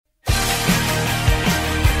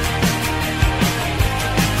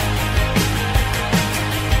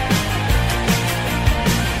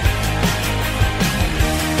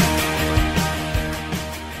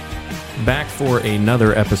for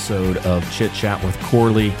another episode of Chit Chat with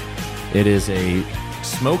Corley. It is a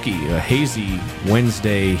hazy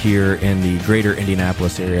Wednesday here in the greater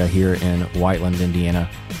Indianapolis area here in Whiteland, Indiana.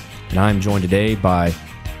 And I'm joined today by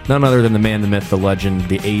none other than the man, the myth, the legend,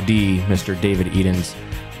 the AD, Mr. David Edens.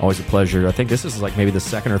 Always a pleasure. I think this is like maybe the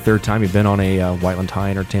second or third time you've been on a Whiteland.A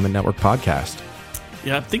Entertainment Network podcast.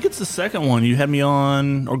 Yeah, I think it's the second one. You had me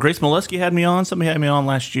on, or Grace Molesky had me on. Somebody had me on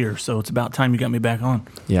last year, so it's about time you got me back on.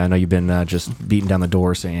 Yeah, I know you've been just beating down the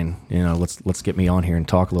door saying, let's get me on here and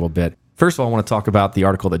talk a little bit. First of all, I want to talk about the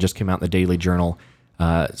article that just came out in the Daily Journal.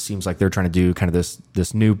 It seems like they're trying to do kind of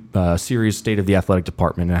this new series, State of the Athletic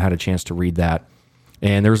Department, and I had a chance to read that.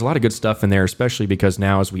 And there was a lot of good stuff in there, especially because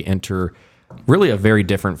now as we enter really a very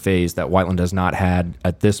different phase that Whiteland has not had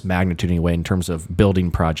at this magnitude anyway in terms of building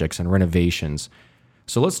projects and renovations.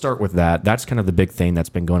 So let's start with that. That's kind of the big thing that's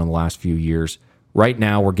been going on the last few years. Right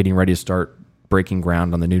now, we're getting ready to start breaking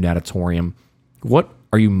ground on the new natatorium. What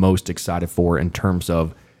are you most excited for in terms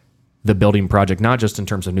of the building project, not just in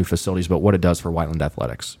terms of new facilities, but what it does for Whiteland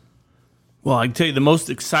athletics? Well, I can tell you the most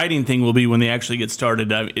exciting thing will be when they actually get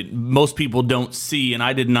started. Most people don't see, and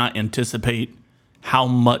I did not anticipate how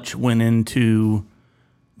much went into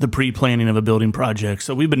the pre-planning of a building project.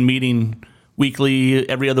 So we've been meeting weekly,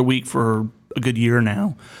 every other week for a good year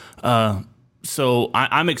now. So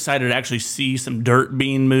I'm excited to actually see some dirt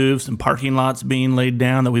being moved, some parking lots being laid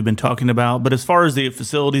down that we've been talking about. But as far as the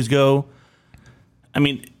facilities go, I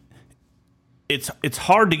mean, it's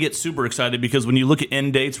hard to get super excited because when you look at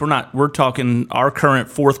end dates, we're talking our current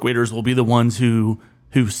fourth graders will be the ones who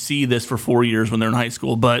see this for 4 years when they're in high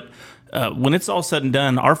school. But when it's all said and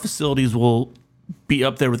done, our facilities will be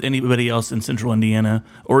up there with anybody else in central Indiana,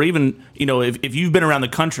 or even, if you've been around the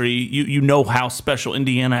country, you know how special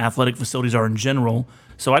Indiana athletic facilities are in general.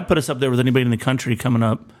 So I'd put us up there with anybody in the country coming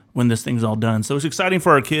up when this thing's all done. So it's exciting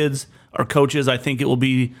for our kids, our coaches. I think it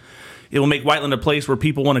will make Whiteland a place where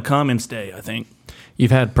people want to come and stay, I think.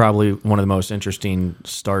 You've had probably one of the most interesting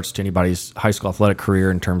starts to anybody's high school athletic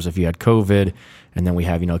career in terms of you had COVID, and then we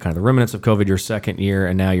have, kind of the remnants of COVID your second year,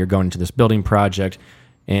 and now you're going into this building project.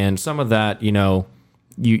 And some of that,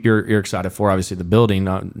 you're excited for, obviously, the building,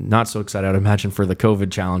 not so excited, I'd imagine, for the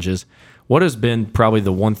COVID challenges. What has been probably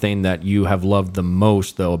the one thing that you have loved the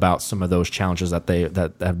most, though, about some of those challenges that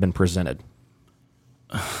have been presented?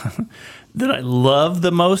 That I love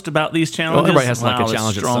the most about these challenges? Well, everybody has like a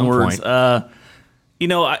challenge at some words.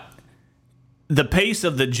 point. The pace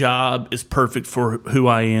of the job is perfect for who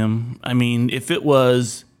I am. I mean, if it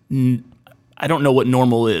was... I don't know what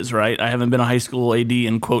normal is, right? I haven't been a high school AD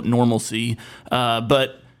in, quote, normalcy,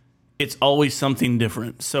 but it's always something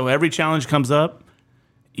different. So every challenge comes up,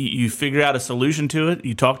 you figure out a solution to it,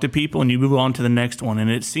 you talk to people, and you move on to the next one.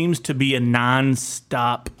 And it seems to be a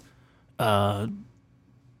nonstop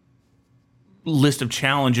list of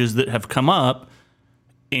challenges that have come up,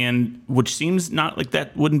 and which seems not like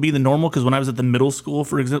that wouldn't be the normal, because when I was at the middle school,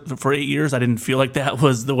 for 8 years, I didn't feel like that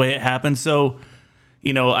was the way it happened. So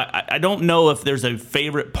I don't know if there's a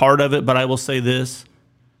favorite part of it, but I will say this.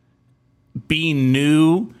 Being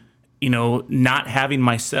new, not having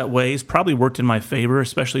my set ways probably worked in my favor,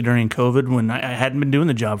 especially during COVID when I hadn't been doing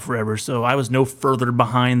the job forever. So I was no further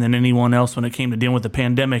behind than anyone else when it came to dealing with the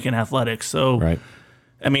pandemic in athletics. So, right.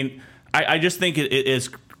 I mean, I just think it has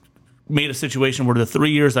made a situation where the 3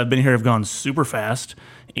 years I've been here have gone super fast.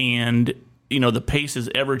 And, the pace is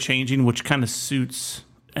ever changing, which kind of suits...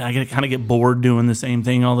 I kind of get bored doing the same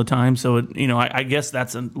thing all the time. So, I guess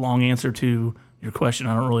that's a long answer to your question.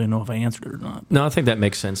 I don't really know if I answered it or not. No, I think that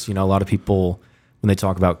makes sense. A lot of people, when they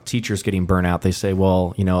talk about teachers getting burnt out, they say,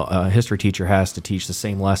 well, a history teacher has to teach the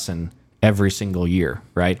same lesson every single year,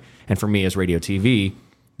 right? And for me as radio TV,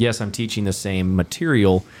 yes, I'm teaching the same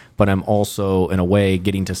material, but I'm also, in a way,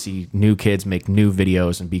 getting to see new kids make new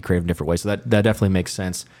videos and be creative in different ways. So that definitely makes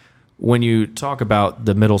sense. When you talk about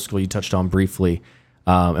the middle school you touched on briefly,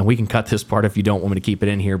 and we can cut this part if you don't want me to keep it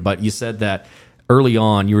in here, but you said that early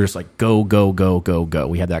on you were just like, go, go, go, go, go.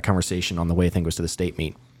 We had that conversation on the way I think it was to the state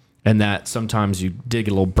meet. And that sometimes you did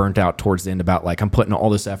get a little burnt out towards the end about like, I'm putting all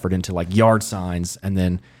this effort into like yard signs, and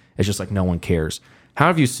then it's just like no one cares. How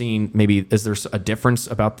have you seen, maybe, is there a difference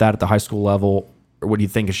about that at the high school level? Or what do you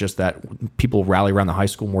think is just that people rally around the high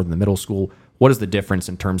school more than the middle school? What is the difference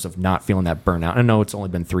in terms of not feeling that burnout? I know it's only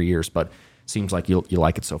been 3 years, but seems like you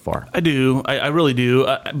like it so far. I do. I really do.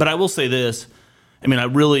 But I will say this. I mean, I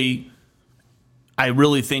really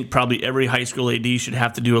think probably every high school AD should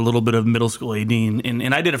have to do a little bit of middle school AD.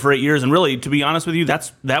 And I did it for 8 years. And really, to be honest with you,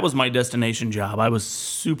 that was my destination job. I was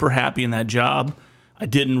super happy in that job. I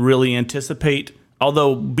didn't really anticipate,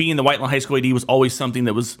 although being the Whiteland High School AD was always something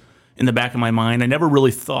that was in the back of my mind. I never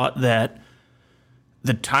really thought that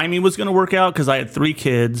the timing was going to work out because I had 3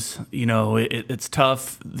 kids. It's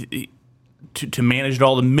tough to manage it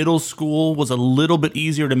all. The middle school was a little bit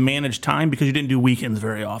easier to manage time because you didn't do weekends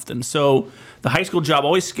very often. So the high school job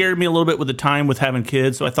always scared me a little bit with the time with having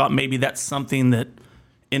kids. So I thought maybe that's something that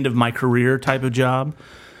end of my career type of job.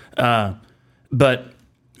 But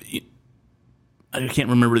I can't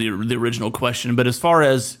remember the original question. But as far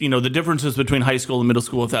as, the differences between high school and middle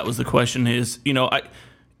school, if that was the question, is,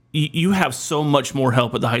 you have so much more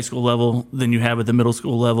help at the high school level than you have at the middle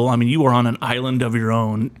school level. I mean, you are on an island of your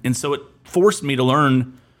own. And so it forced me to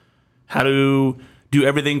learn how to do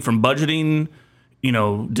everything from budgeting,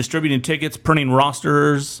 distributing tickets, printing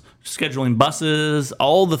rosters, scheduling buses,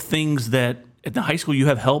 all the things that at the high school you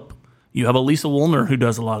have help. You have a Lisa Woolner who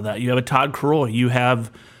does a lot of that. You have a Todd Croy. You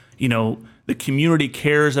have, the community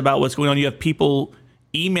cares about what's going on. You have people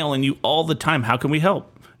emailing you all the time. How can we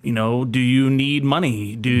help? Do you need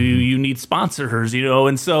money? Do you need sponsors?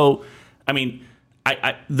 And so, I mean,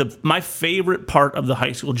 my favorite part of the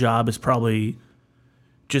high school job is probably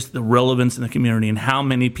just the relevance in the community and how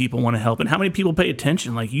many people want to help and how many people pay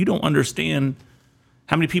attention. Like, you don't understand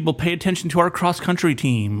how many people pay attention to our cross country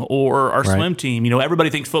team or our swim team. Everybody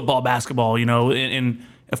thinks football, basketball, and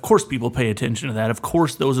of course people pay attention to that. Of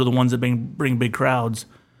course, those are the ones that bring big crowds.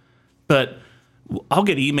 But I'll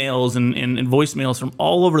get emails and voicemails from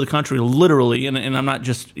all over the country, literally, and I'm not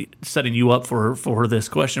just setting you up for this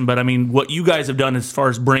question, but I mean, what you guys have done as far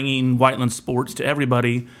as bringing Whiteland sports to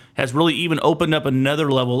everybody has really even opened up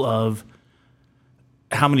another level of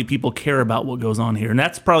how many people care about what goes on here, and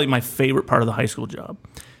that's probably my favorite part of the high school job.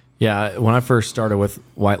 Yeah, when I first started with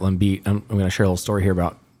Whiteland Beat, I'm going to share a little story here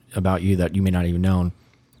about you that you may not even know.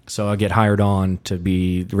 So I get hired on to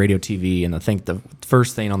be radio TV, and I think the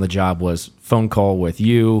first thing on the job was phone call with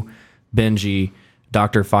you, Benji,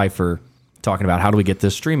 Dr. Pfeiffer, talking about how do we get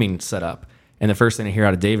this streaming set up. And the first thing I hear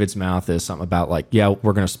out of David's mouth is something about like, yeah,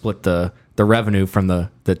 we're going to split the revenue from the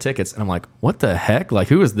tickets. And I'm like, what the heck? Like,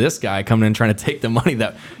 who is this guy coming in trying to take the money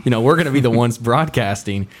that, we're going to be the ones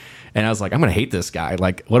broadcasting? And I was like, I'm going to hate this guy.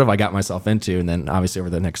 Like, what have I got myself into? And then obviously over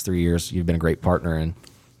the next 3 years, you've been a great partner. And,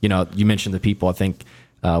 you mentioned the people, I think,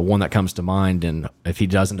 one that comes to mind, and if he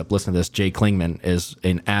does end up listening to this, Jay Klingman is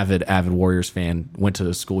an avid Warriors fan, went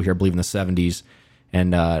to school here, I believe in the 70s,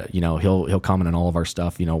 and he'll comment on all of our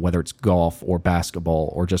stuff, whether it's golf or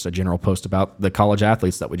basketball or just a general post about the college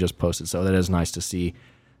athletes that we just posted. So that is nice to see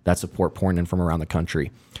that support pouring in from around the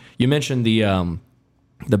country. You mentioned the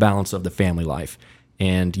balance of the family life,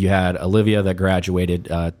 and you had Olivia that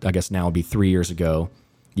graduated, I guess now would be 3 years ago.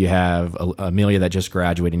 You have Amelia that just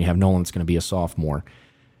graduated, and you have Nolan that's going to be a sophomore.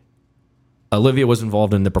 Olivia was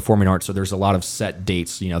involved in the performing arts, so there's a lot of set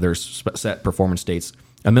dates. There's set performance dates.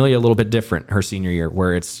 Amelia, a little bit different her senior year,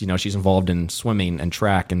 where it's, she's involved in swimming and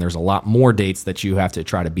track, and there's a lot more dates that you have to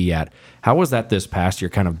try to be at. How was that this past year,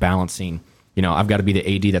 kind of balancing, I've got to be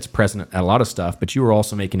the AD that's present at a lot of stuff, but you were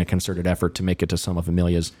also making a concerted effort to make it to some of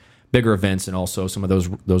Amelia's bigger events and also some of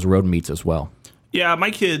those road meets as well. Yeah,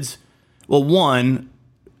 my kids, well, one,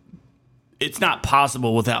 it's not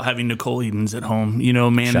possible without having Nicole Edens at home,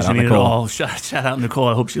 managing it all. Shout out Nicole.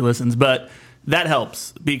 I hope she listens. But that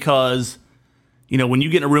helps because, when you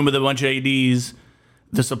get in a room with a bunch of ADs,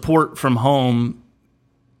 the support from home,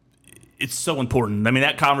 it's so important. I mean,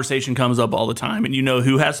 that conversation comes up all the time, and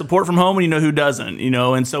who has support from home and who doesn't,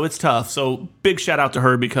 and so it's tough. So big shout out to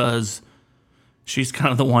her because she's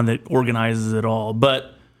kind of the one that organizes it all.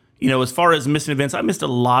 But, as far as missing events, I missed a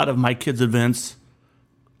lot of my kids' events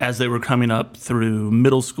as they were coming up through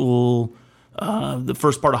middle school, the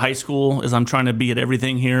first part of high school, as I'm trying to be at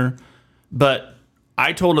everything here. But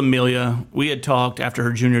I told Amelia, we had talked after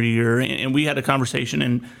her junior year, and we had a conversation,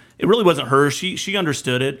 and it really wasn't her. She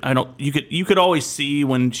understood it. You could always see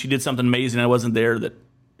when she did something amazing I wasn't there that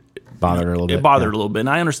bothered her a little bit. It bothered her a little bit, and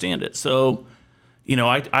I understand it. So,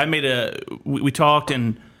 we talked,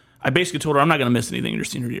 and I basically told her I'm not going to miss anything in your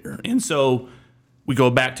senior year. And so we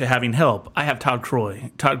go back to having help. I have Todd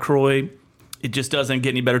Croy. Todd Croy, it just doesn't get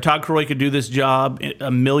any better. Todd Croy could do this job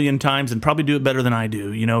a million times and probably do it better than I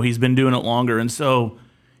do. He's been doing it longer. And so,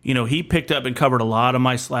 he picked up and covered a lot of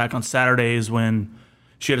my slack on Saturdays when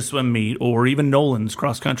she had a swim meet, or even Nolan's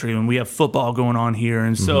cross country when we have football going on here.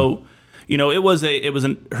 And so, it was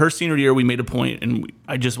her senior year we made a point, and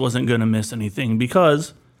I just wasn't going to miss anything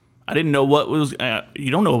because I didn't know what was,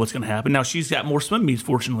 you don't know what's going to happen. Now she's got more swim meets,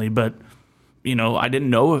 fortunately, but I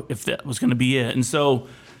didn't know if that was going to be it. And so,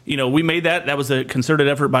 we made that was a concerted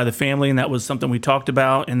effort by the family, and that was something we talked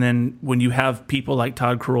about. And then when you have people like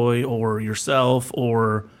Todd Croy or yourself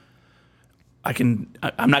or I'm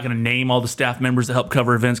not going to name all the staff members that help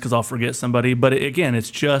cover events because I'll forget somebody. But again, it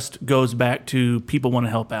just goes back to people want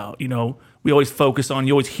to help out. We always focus on,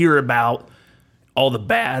 you always hear about all the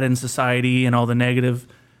bad in society and all the negative.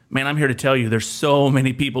 Man, I'm here to tell you, there's so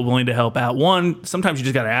many people willing to help out. One, sometimes you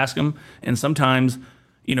just got to ask them. And sometimes,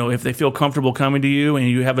 if they feel comfortable coming to you and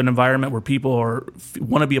you have an environment where people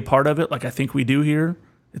want to be a part of it, like I think we do here,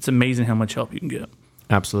 it's amazing how much help you can get.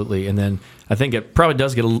 Absolutely. And then I think it probably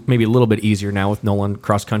does get maybe a little bit easier now with Nolan.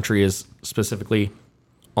 Cross country is specifically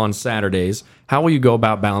on Saturdays. How will you go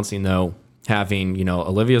about balancing, though, having,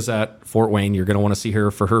 Olivia's at Fort Wayne. You're going to want to see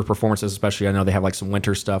her for her performances, especially I know they have like some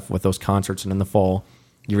winter stuff with those concerts and in the fall.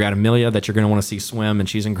 You've got Amelia that you're going to want to see swim, and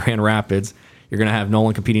she's in Grand Rapids. You're going to have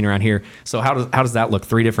Nolan competing around here. So how does that look?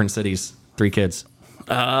 3 different cities, 3 kids.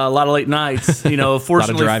 A lot of late nights,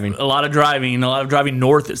 fortunately, a lot of driving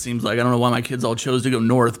north. It seems like I don't know why my kids all chose to go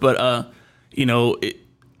north, but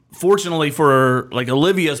fortunately for like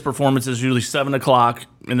Olivia's performance is usually 7:00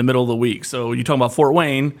 in the middle of the week. So you talk about Fort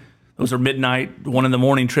Wayne; those are midnight, 1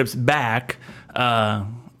 a.m. trips back.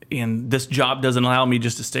 And this job doesn't allow me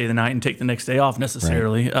just to stay the night and take the next day off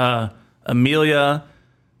necessarily. Right. Amelia.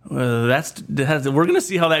 We're going to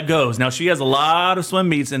see how that goes. Now, she has a lot of swim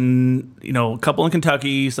meets and, a couple in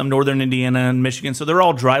Kentucky, some northern Indiana and Michigan. So they're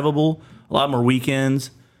all drivable. A lot more weekends.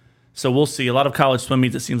 So we'll see. A lot of college swim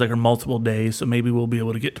meets, it seems like, are multiple days. So maybe we'll be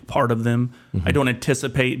able to get to part of them. Mm-hmm. I don't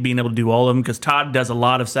anticipate being able to do all of them because Todd does a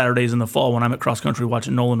lot of Saturdays in the fall when I'm at cross country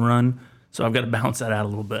watching Nolan run. So I've got to balance that out a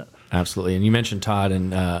little bit. Absolutely. And you mentioned Todd,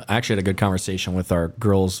 and I actually had a good conversation with our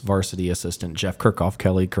girls varsity assistant, Jeff Kirchhoff,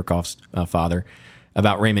 Kelly Kirchhoff's father,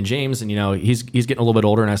 about Raymond James. And, he's getting a little bit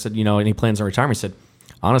older. And I said, any plans on retirement? He said,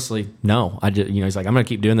 honestly, no. He's like, I'm going to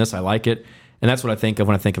keep doing this. I like it. And that's what I think of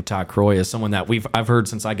when I think of Todd Croy as someone that I've heard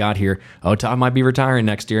since I got here, Todd might be retiring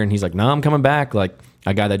next year. And he's like, no, I'm coming back. Like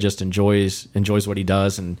a guy that just enjoys what he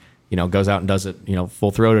does and, goes out and does it,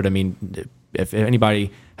 full throated. I mean, if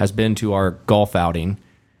anybody has been to our golf outing,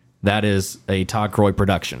 that is a Todd Croy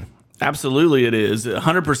production. Absolutely, it is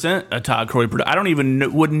 100% a Todd Croy production. I don't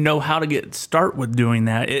even wouldn't know how to start with doing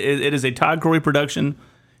that. It is a Todd Croy production,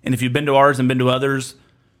 and if you've been to ours and been to others,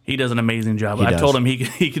 he does an amazing job. I told him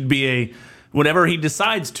he could be whenever he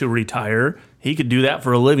decides to retire, he could do that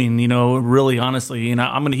for a living. Really honestly,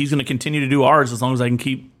 and he's going to continue to do ours as long as I can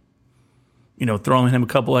keep, throwing him a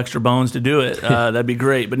couple extra bones to do it. That'd be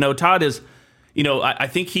great. But no, Todd is, I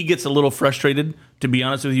think he gets a little frustrated, to be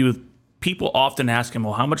honest with you. People often ask him,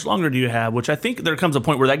 well, how much longer do you have? Which I think there comes a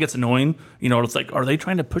point where that gets annoying. It's like, are they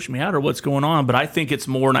trying to push me out or what's going on? But I think it's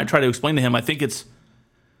more, and I try to explain to him, I think it's...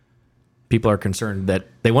 People are concerned that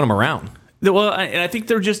they want him around. Well, and I think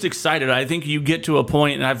they're just excited. I think you get to a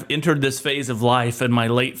point, and I've entered this phase of life in my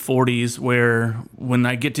late 40s where when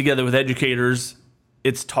I get together with educators,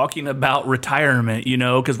 it's talking about retirement,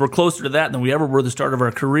 because we're closer to that than we ever were at the start of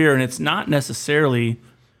our career. And it's not necessarily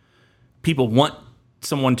people want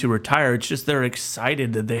someone to retire. It's just they're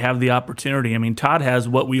excited that they have the opportunity. I mean, Todd has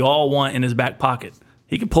what we all want in his back pocket.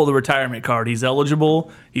 He can pull the retirement card. He's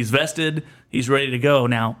eligible. He's vested. He's ready to go.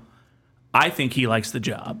 Now, I think he likes the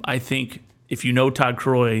job. I think if you know Todd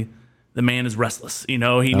Croy, the man is restless. He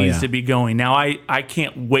needs to be going. Now, I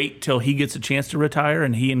can't wait till he gets a chance to retire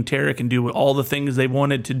and he and Tara can do all the things they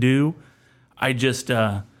wanted to do. I just,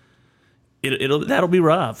 that'll be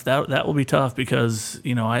rough. That will be tough because,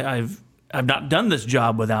 I've not done this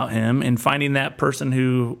job without him, and finding that person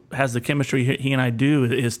who has the chemistry he and I do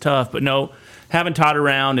is tough. But no, having Todd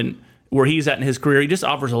around and where he's at in his career, he just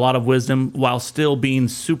offers a lot of wisdom while still being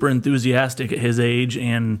super enthusiastic at his age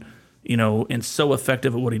and, and so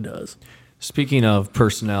effective at what he does. Speaking of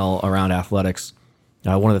personnel around athletics,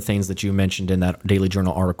 one of the things that you mentioned in that Daily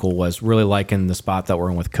Journal article was really liking the spot that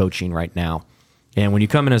we're in with coaching right now. And when you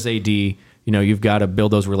come in as AD, you've got to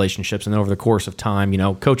build those relationships. And then over the course of time,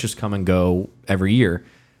 coaches come and go every year,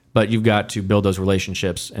 but you've got to build those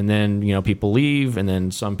relationships. And then, people leave, and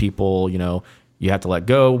then some people, you have to let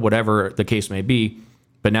go, whatever the case may be.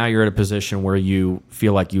 But now you're at a position where you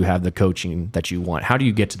feel like you have the coaching that you want. How do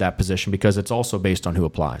you get to that position? Because it's also based on who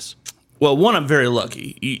applies. Well, one, I'm very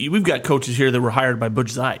lucky. We've got coaches here that were hired by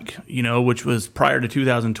Butch Zeig, which was prior to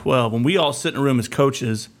 2012. When we all sit in a room as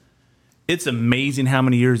coaches, it's amazing how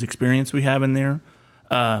many years experience we have in there.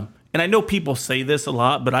 And I know people say this a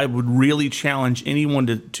lot, but I would really challenge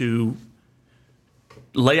anyone to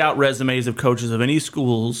lay out resumes of coaches of any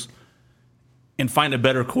schools and find a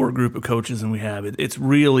better core group of coaches than we have. It's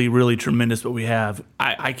really, really tremendous what we have.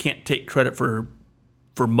 I can't take credit for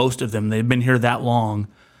most of them. They've been here that long.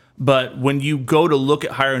 But when you go to look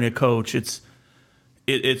at hiring a coach, it's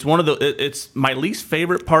it's one of it's my least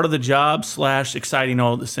favorite part of the job / exciting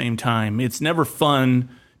all at the same time. It's never fun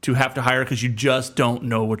to have to hire because you just don't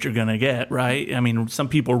know what you're going to get, right? I mean, some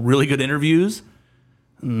people are really good interviews,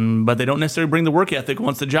 but they don't necessarily bring the work ethic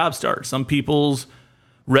once the job starts. Some people's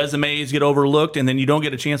resumes get overlooked, and then you don't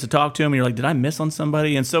get a chance to talk to them, and you're like, did I miss on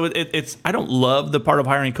somebody? And so it's I don't love the part of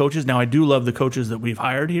hiring coaches. Now, I do love the coaches that we've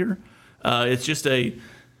hired here. It's just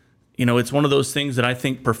it's one of those things that I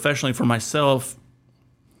think professionally for myself,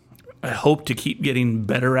 I hope to keep getting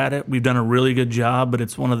better at it. We've done a really good job, but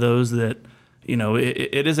it's one of those that,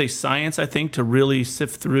 it is a science, I think, to really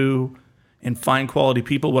sift through and find quality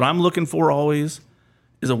people. What I'm looking for always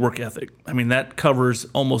is a work ethic. I mean, that covers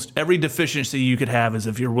almost every deficiency you could have is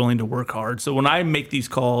if you're willing to work hard. So when I make these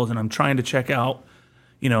calls and I'm trying to check out,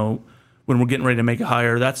 when we're getting ready to make a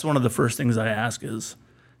hire, that's one of the first things I ask is,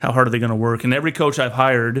 how hard are they going to work? And every coach I've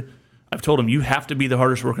hired, I've told them, you have to be the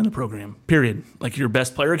hardest worker in the program, period. Like your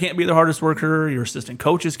best player can't be the hardest worker. Your assistant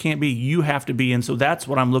coaches can't be. You have to be. And so that's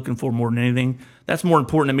what I'm looking for more than anything. That's more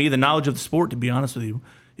important to me. The knowledge of the sport, to be honest with you,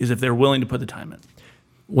 is if they're willing to put the time in.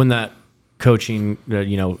 When that coaching,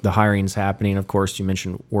 the hiring's happening, of course, you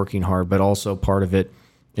mentioned working hard, but also part of it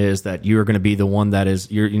is that you're going to be the one that is, at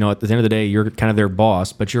the end of the day, you're kind of their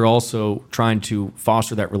boss, but you're also trying to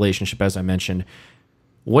foster that relationship, as I mentioned.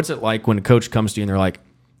 What's it like when a coach comes to you and they're like,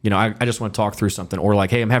 I just want to talk through something, or like,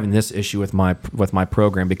 hey, I'm having this issue with my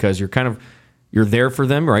program, because you're there for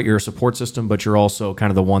them, right? You're a support system, but you're also kind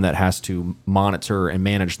of the one that has to monitor and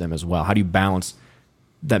manage them as well. How do you balance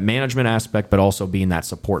that management aspect, but also being that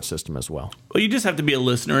support system as well? Well, you just have to be a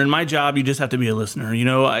listener. In my job, you just have to be a listener.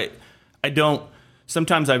 I don't.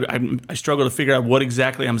 Sometimes I struggle to figure out what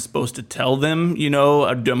exactly I'm supposed to tell them.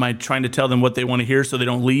 Am I trying to tell them what they want to hear so they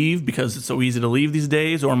don't leave because it's so easy to leave these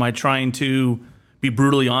days, or am I trying to be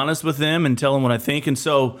brutally honest with them and tell them what I think? And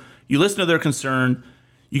so you listen to their concern.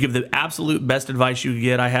 You give the absolute best advice you can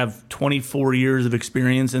get. I have 24 years of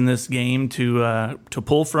experience in this game to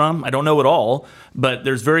pull from. I don't know it all, but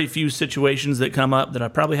there's very few situations that come up that I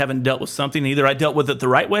probably haven't dealt with something. Either I dealt with it the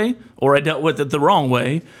right way or I dealt with it the wrong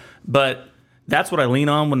way. But that's what I lean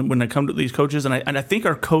on when I come to these coaches. And I think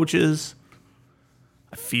our coaches,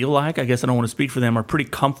 I feel like, I guess I don't want to speak for them, are pretty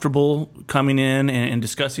comfortable coming in and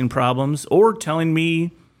discussing problems or telling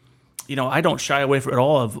me, I don't shy away from it at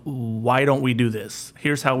all of, why don't we do this?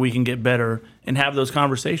 Here's how we can get better, and have those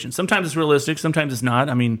conversations. Sometimes it's realistic, sometimes it's not.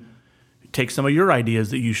 I mean, take some of your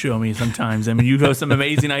ideas that you show me sometimes. I mean, you have some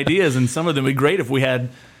amazing ideas, and some of them would be great if we had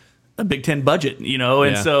a Big Ten budget, and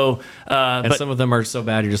Yeah. so... but some of them are so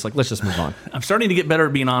bad, you're just like, let's just move on. I'm starting to get better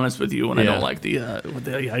at being honest with you when I don't like the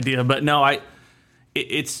idea. But no,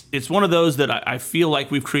 it's one of those that I feel like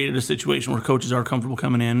we've created a situation where coaches are comfortable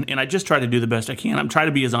coming in, and I just try to do the best I can. I'm trying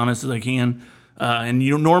to be as honest as I can. And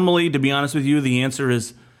normally, to be honest with you, the answer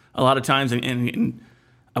is a lot of times, and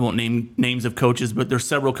I won't name names of coaches, but there's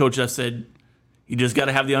several coaches I've said, you just got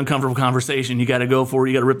to have the uncomfortable conversation. You got to go for it.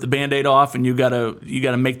 You got to rip the Band-Aid off, and you got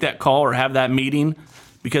to make that call or have that meeting,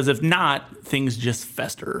 because if not, things just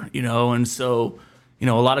fester, And so, a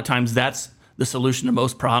lot of times that's the solution to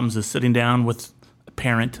most problems, is sitting down with a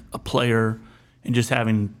parent, a player, and just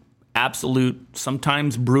having absolute,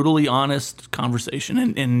 sometimes brutally honest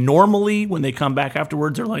conversation. And normally when they come back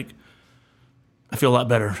afterwards, they're like, I feel a lot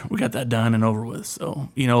better. We got that done and over with. So,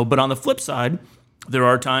 but on the flip side, there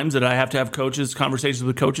are times that I have to have conversations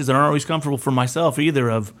with coaches that aren't always comfortable for myself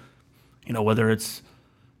either, of, whether it's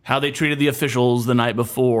how they treated the officials the night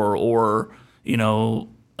before, or,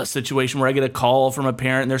 a situation where I get a call from a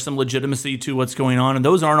parent and there's some legitimacy to what's going on. And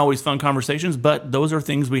those aren't always fun conversations, but those are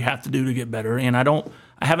things we have to do to get better. And I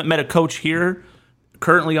haven't met a coach here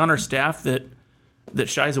currently on our staff that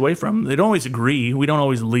shies away from. They don't always agree. We don't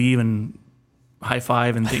always leave and high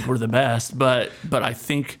five and think we're the best. But I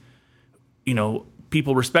think,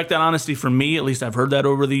 people respect that honesty from me. At least I've heard that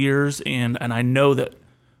over the years. And I know that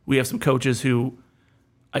we have some coaches who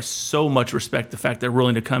I so much respect the fact they're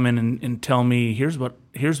willing to come in and tell me, here's what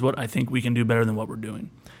I think we can do better than what we're doing.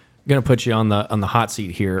 I'm going to put you on the hot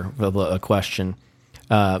seat here with a question.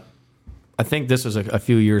 I think this was a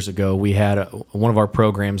few years ago. We had one of our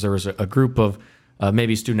programs. There was a group of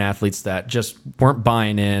maybe student athletes that just weren't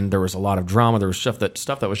buying in. There was a lot of drama. There was stuff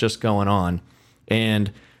that was just going on.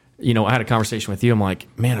 And, I had a conversation with you. I'm like,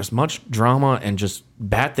 man, there's much drama and just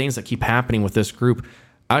bad things that keep happening with this group.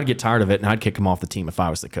 I'd get tired of it, and I'd kick them off the team if I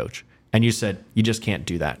was the coach. And you said, you just can't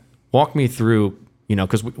do that. Walk me through,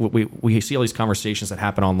 because we see all these conversations that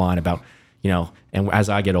happen online about, and as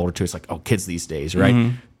I get older too, it's like, oh, kids these days, right?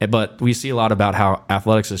 Mm-hmm. But we see a lot about how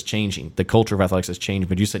athletics is changing. The culture of athletics is changing,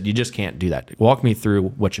 but you said you just can't do that. Walk me through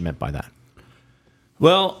what you meant by that.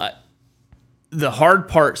 Well, the hard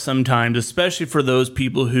part sometimes, especially for those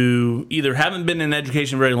people who either haven't been in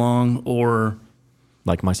education very long or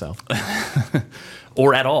like myself,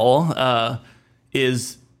 or at all,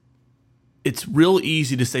 is it's real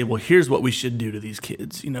easy to say, well, here's what we should do to these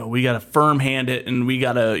kids. We got to firm hand it, and we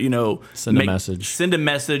got to, send a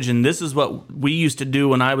message, and this is what we used to do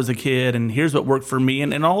when I was a kid, and here's what worked for me,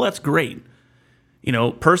 and all that's great.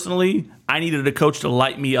 Personally, I needed a coach to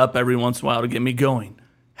light me up every once in a while to get me going.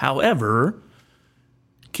 However,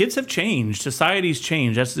 kids have changed. Society's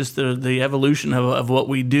changed. That's just the evolution of what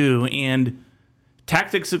we do, and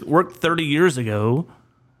tactics that worked 30 years ago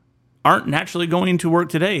aren't naturally going to work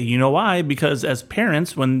today. You know why? Because as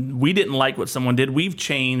parents, when we didn't like what someone did, we've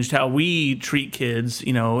changed how we treat kids,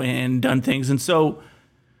 and done things. And so,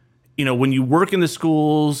 when you work in the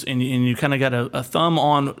schools and you kind of got a thumb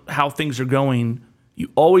on how things are going, you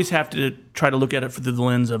always have to try to look at it through the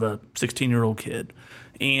lens of a 16-year-old kid.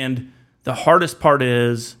 And the hardest part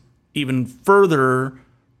is even further,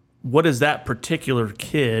 what is that particular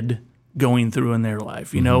kid going through in their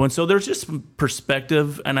life, And so there's just some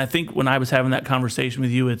perspective. And I think when I was having that conversation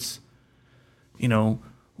with you, it's,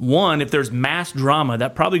 one, if there's mass drama,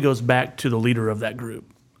 that probably goes back to the leader of that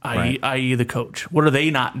group, i.e. the coach. What are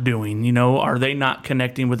they not doing? Are they not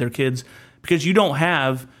connecting with their kids? Because you don't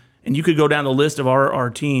have, and you could go down the list of our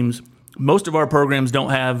teams, most of our programs don't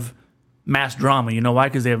have mass drama. You know why?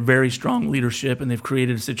 Because they have very strong leadership, and they've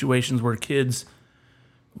created situations where kids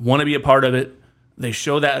want to be a part of it. They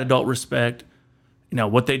show that adult respect.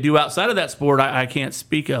 What they do outside of that sport, I can't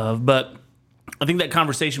speak of. But I think that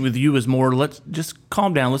conversation with you is more, let's just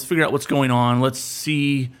calm down. Let's figure out what's going on. Let's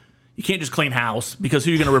see. You can't just clean house, because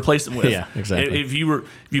who are you going to replace them with? Yeah, exactly. If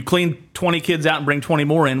you clean 20 kids out and bring 20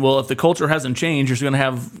 more in, well, if the culture hasn't changed, you're going to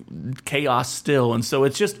have chaos still. And so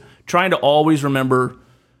it's just trying to always remember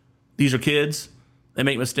these are kids. They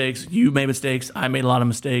make mistakes. You made mistakes. I made a lot of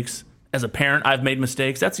mistakes. As a parent, I've made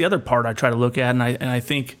mistakes. That's the other part I try to look at, and I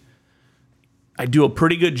think I do a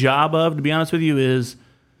pretty good job of, to be honest with you, is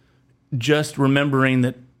just remembering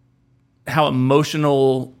that how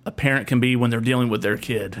emotional a parent can be when they're dealing with their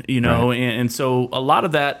kid, Right. And so a lot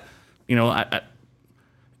of that,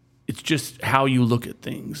 it's just how you look at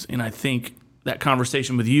things. And I think that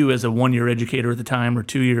conversation with you as a 1-year educator at the time, or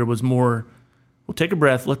 2-year, was more, well, take a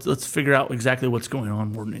breath. Let's figure out exactly what's going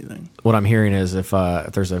on more than anything. What I'm hearing is if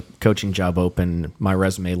there's a coaching job open, my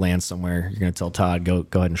resume lands somewhere, you're going to tell Todd, go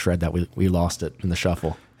ahead and shred that. We lost it in the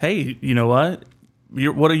shuffle. Hey, you know what?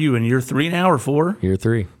 What are you, in year 3 now or 4? Year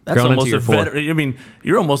 3. That's Growing almost into a year 4. veteran. I mean,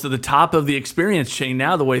 you're almost at the top of the experience chain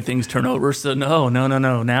now, the way things turn over. So no.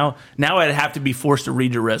 Now I'd have to be forced to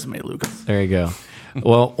read your resume, Lucas. There you go.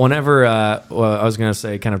 Well, whenever I was going to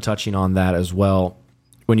say, kind of touching on that as well,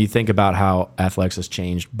 when you think about how athletics has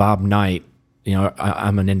changed, Bob Knight,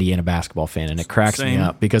 I'm an Indiana basketball fan, and it cracks me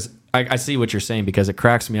up because I see what you're saying, because it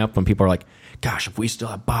cracks me up when people are like, gosh, if we still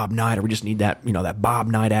have Bob Knight, or we just need that, that Bob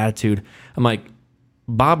Knight attitude. I'm like,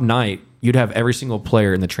 Bob Knight, you'd have every single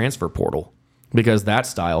player in the transfer portal, because that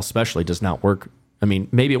style especially does not work. I mean,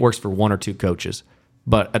 maybe it works for 1 or 2 coaches,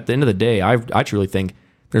 but at the end of the day, I truly think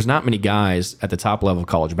there's not many guys at the top level of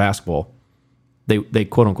college basketball. They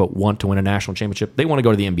quote unquote want to win a national championship. They want to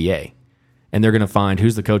go to the NBA, and they're going to find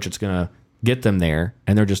who's the coach that's going to get them there,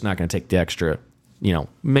 and they're just not going to take the extra.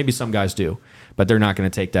 Maybe some guys do, but they're not going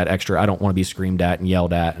to take that extra. I don't want to be screamed at and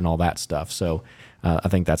yelled at and all that stuff. So I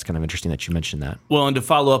think that's kind of interesting that you mentioned that. Well, and to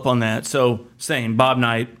follow up on that, so same, Bob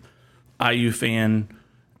Knight, IU fan.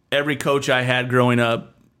 Every coach I had growing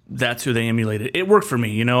up, that's who they emulated. It worked for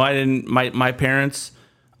me. I didn't. My parents,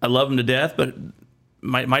 I love them to death, but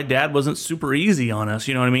my dad wasn't super easy on us,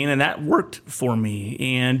 you know what I mean? And that worked for me.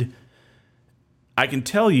 And I can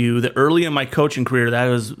tell you that early in my coaching career, that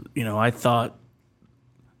was, I thought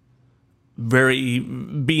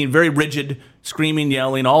being very rigid, screaming,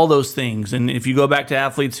 yelling, all those things. And if you go back to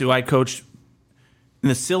athletes who I coached, and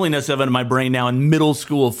the silliness of it in my brain now in middle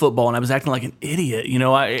school football, and I was acting like an idiot.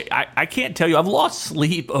 I can't tell you, I've lost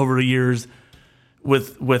sleep over the years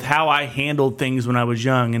with how I handled things when I was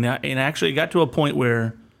young. And actually it got to a point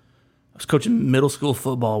where I was coaching middle school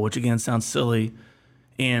football, which again sounds silly,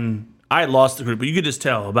 and I had lost the group. But you could just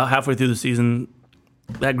tell about halfway through the season,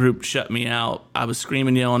 that group shut me out. I was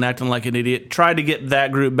screaming, yelling, acting like an idiot. Tried to get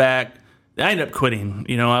that group back. I ended up quitting.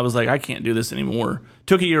 I was like, I can't do this anymore.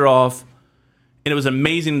 Took a year off, and it was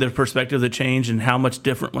amazing the perspective that changed and how much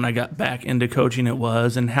different when I got back into coaching it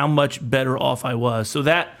was, and how much better off I was. So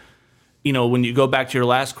that, when you go back to your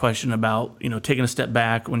last question about, taking a step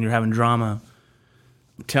back when you're having drama,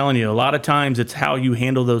 I'm telling you, a lot of times it's how you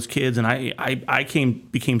handle those kids. And I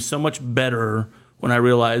became so much better when I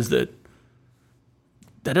realized that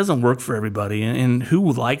that doesn't work for everybody. And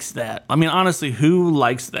who likes that? I mean, honestly, who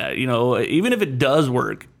likes that? Even if it does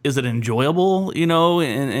work, is it enjoyable?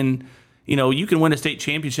 And you can win a state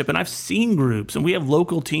championship. And I've seen groups, and we have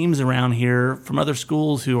local teams around here from other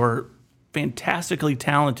schools who are fantastically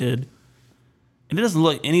talented, and it doesn't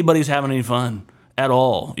look like anybody's having any fun at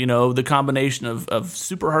all. The combination of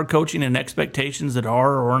super hard coaching and expectations that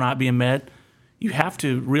are or are not being met, you have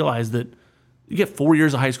to realize that you get 4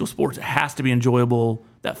 years of high school sports. It has to be enjoyable,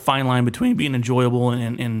 that fine line between being enjoyable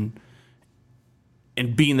and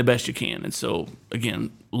being the best you can. And so,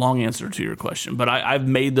 again, long answer to your question. But I've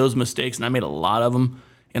made those mistakes, and I made a lot of them.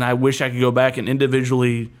 And I wish I could go back and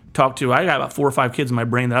individually talk to. I got about 4 or 5 kids in my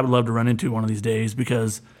brain that I would love to run into one of these days,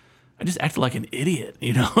 because I just acted like an idiot,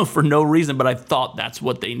 for no reason. But I thought that's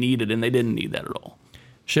what they needed, and they didn't need that at all.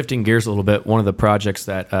 Shifting gears a little bit, one of the projects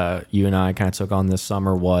that you and I kind of took on this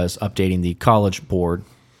summer was updating the college board.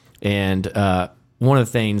 And one of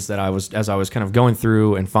the things that as I was kind of going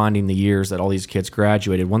through and finding the years that all these kids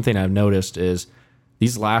graduated, one thing I've noticed is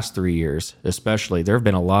these last 3 years, especially, there have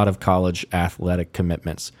been a lot of college athletic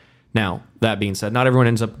commitments. Now, that being said, not everyone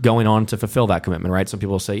ends up going on to fulfill that commitment, right? Some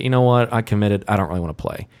people say, you know what, I committed, I don't really want to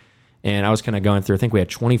play. And I was kind of going through, I think we had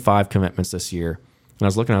 25 commitments this year. And I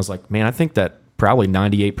was looking, I was like, man, I think that probably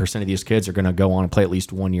 98% of these kids are going to go on and play at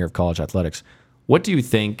least 1 year of college athletics. What do you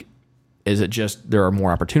think? Is it just there are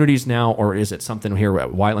more opportunities now, or is it something here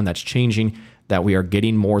at Whiteland that's changing, that we are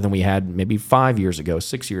getting more than we had maybe 5 years ago,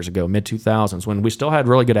 6 years ago, mid-2000s, when we still had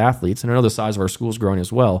really good athletes? And I know the size of our school is growing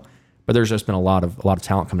as well, but there's just been a lot of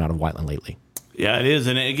talent coming out of Whiteland lately. Yeah, it is.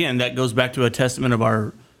 And again, that goes back to a testament of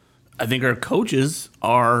I think our coaches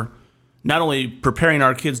are not only preparing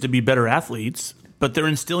our kids to be better athletes, but they're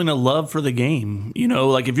instilling a love for the game.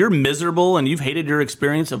 Like if you're miserable and you've hated your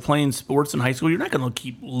experience of playing sports in high school, you're not going to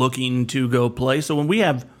keep looking to go play. So when we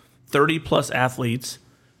have 30-plus athletes,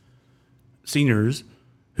 seniors,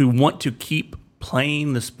 who want to keep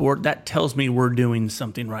playing the sport, that tells me we're doing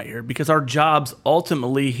something right here, because our jobs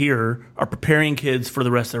ultimately here are preparing kids for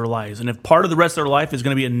the rest of their lives. And if part of the rest of their life is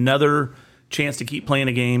going to be another chance to keep playing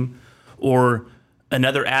a game or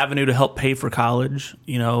another avenue to help pay for college,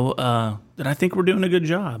 then I think we're doing a good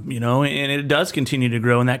job, and it does continue to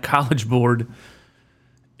grow. And that college board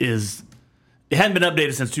it hadn't been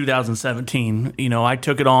updated since 2017. I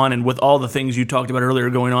took it on, and with all the things you talked about earlier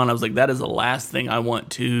going on, I was like, that is the last thing I want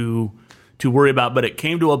to worry about. But it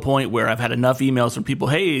came to a point where I've had enough emails from people,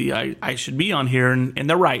 hey, I should be on here, and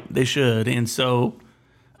they're right, they should. And so,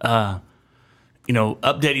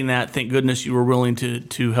 updating that, thank goodness you were willing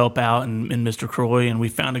to help out, and Mr. Croy, and we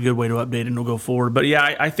found a good way to update it, and we'll go forward. But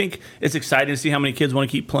yeah, I think it's exciting to see how many kids want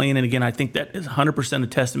to keep playing. And again, I think that is 100% a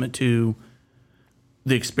testament to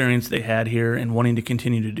the experience they had here and wanting to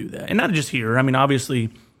continue to do that. And not just here. I mean, obviously,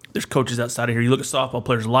 there's coaches outside of here. You look at softball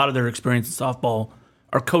players, a lot of their experience in softball,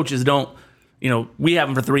 our coaches don't, we have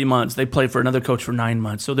them for 3 months. They play for another coach for 9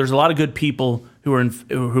 months. So there's a lot of good people who are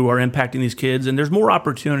impacting these kids, and there's more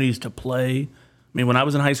opportunities to play. I mean, when I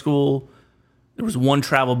was in high school, there was one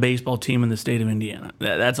travel baseball team in the state of Indiana.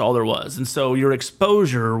 That's all there was. And so your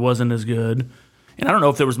exposure wasn't as good. And I don't know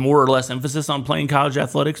if there was more or less emphasis on playing college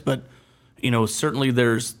athletics, but, certainly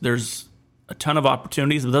there's a ton of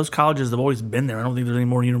opportunities. But those colleges have always been there. I don't think there's any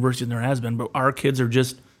more universities than there has been. But our kids are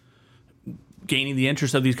just gaining the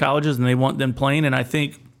interest of these colleges, and they want them playing. And I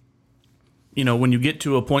think, when you get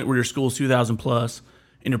to a point where your school's 2,000 plus,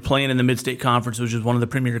 and you're playing in the Mid-State Conference, which is one of the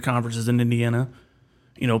premier conferences in Indiana,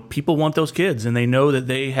 people want those kids, and they know that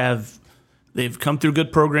they've come through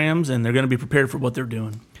good programs, and they're going to be prepared for what they're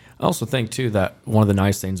doing. I also think, too, that one of the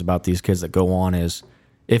nice things about these kids that go on is,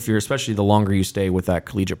 if you're, especially the longer you stay with that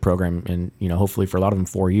collegiate program, and, hopefully for a lot of them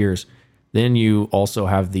 4 years, then you also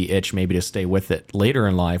have the itch maybe to stay with it later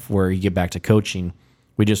in life, where you get back to coaching.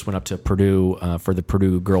 We just went up to Purdue for the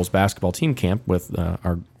Purdue girls basketball team camp with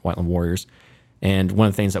our Whiteland Warriors. And one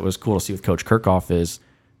of the things that was cool to see with Coach Kirchhoff is,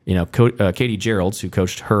 Katie Geralds, who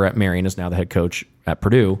coached her at Marion, is now the head coach at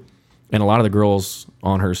Purdue. And a lot of the girls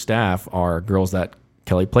on her staff are girls that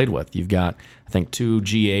Kelly played with. You've got, I think, 2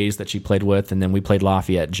 GAs that she played with, and then we played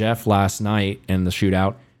Lafayette. Jeff last night in the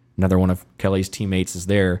shootout, another one of Kelly's teammates is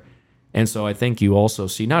there. And so I think you also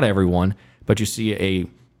see, not everyone, but you see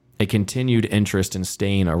a continued interest in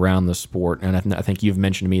staying around the sport. And I think you've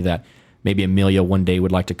mentioned to me that maybe Amelia one day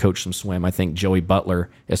would like to coach some swim. I think Joey Butler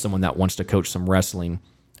is someone that wants to coach some wrestling.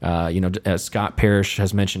 As Scott Parrish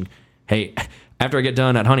has mentioned, hey, after I get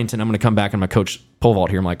done at Huntington, I'm going to come back and I'm going to coach pole vault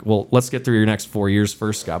here. I'm like, well, let's get through your next 4 years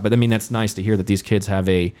first, Scott. But I mean, that's nice to hear that these kids have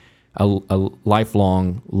a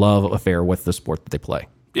lifelong love affair with the sport that they play.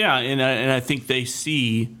 Yeah, and I think they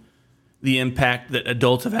see the impact that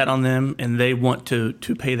adults have had on them, and they want to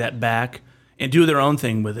pay that back and do their own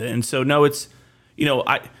thing with it. And so, no, it's,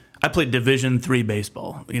 I played Division III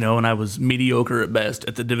baseball, and I was mediocre at best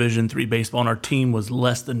at the Division III baseball, and our team was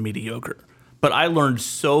less than mediocre. But I learned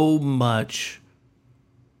so much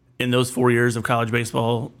in those 4 years of college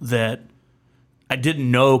baseball that I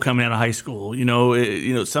didn't know coming out of high school.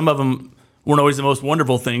 Some of them weren't always the most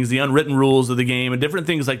wonderful things, the unwritten rules of the game and different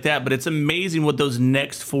things like that. But it's amazing what those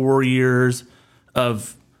next 4 years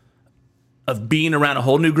of being around a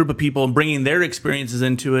whole new group of people and bringing their experiences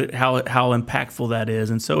into it, how impactful that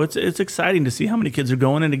is. And so it's exciting to see how many kids are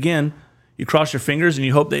going. And again, you cross your fingers and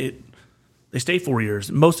you hope they stay 4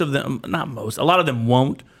 years. Most of them, not most, a lot of them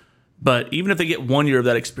won't. But even if they get 1 year of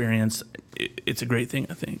that experience, it's a great thing,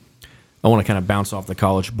 I think. I want to kind of bounce off the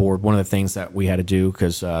college board. One of the things that we had to do,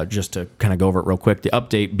 because just to kind of go over it real quick, the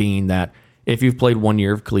update being that if you've played 1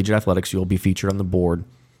 year of collegiate athletics, you'll be featured on the board.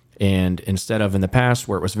 And instead of in the past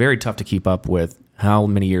where it was very tough to keep up with how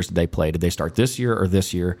many years did they play? Did they start this year or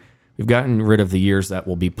this year? We've gotten rid of the years that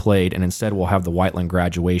will be played, and instead we'll have the Whiteland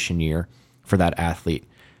graduation year for that athlete.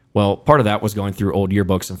 Well, part of that was going through old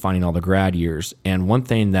yearbooks and finding all the grad years. And one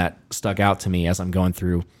thing that stuck out to me as I'm going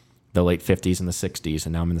through the late 50s and the 60s,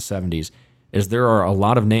 and now I'm in the 70s, is there are a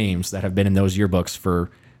lot of names that have been in those yearbooks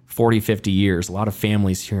for 40, 50 years, a lot of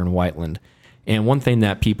families here in Whiteland. And one thing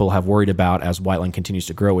that people have worried about as Whiteland continues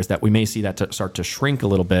to grow is that we may see that start to shrink a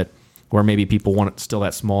little bit, where maybe people want still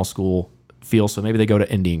that small school feel, so maybe they go to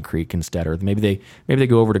Indian Creek instead, or maybe they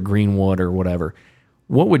go over to Greenwood or whatever.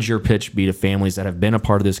 What would your pitch be to families that have been a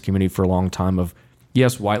part of this community for a long time of,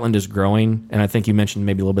 yes, Whiteland is growing, and I think you mentioned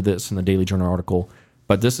maybe a little bit of this in the Daily Journal article,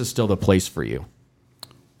 but this is still the place for you?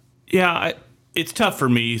 Yeah, it's tough for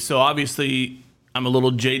me. So obviously I'm a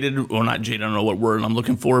little jaded, or not jaded, I don't know what word I'm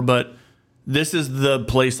looking for, but this is the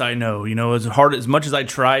place I know. As much as I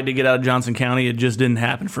tried to get out of Johnson County, it just didn't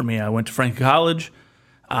happen for me. I went to Franklin College.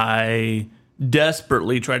 I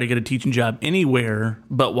desperately tried to get a teaching job anywhere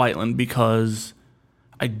but Whiteland because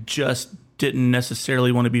I just didn't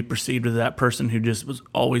necessarily want to be perceived as that person who just was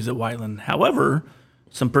always at Whiteland. However,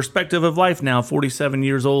 some perspective of life now, 47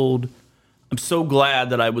 years old, I'm so glad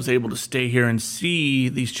that I was able to stay here and see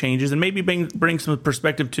these changes and maybe bring some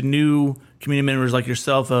perspective to new community members like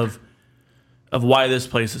yourself of why this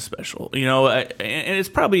place is special. And it's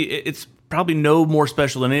probably no more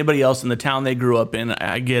special than anybody else in the town they grew up in.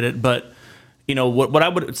 I get it, but what I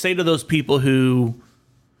would say to those people who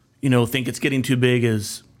think it's getting too big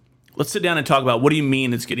is, let's sit down and talk about, what do you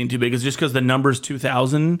mean it's getting too big? Is it just because the number's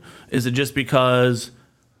 2,000? Is it just because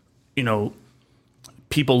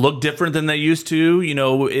people look different than they used to?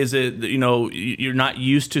 Is it you're not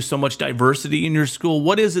used to so much diversity in your school?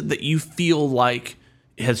 What is it that you feel like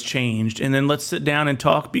has changed? And then let's sit down and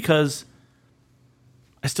talk, because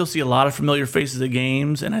I still see a lot of familiar faces at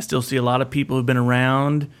games, and I still see a lot of people who've been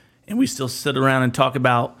around, and we still sit around and talk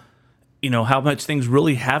about how much things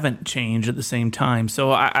really haven't changed at the same time.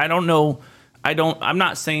 So I don't know. I'm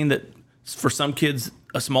not saying that for some kids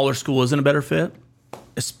a smaller school isn't a better fit,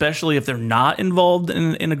 especially if they're not involved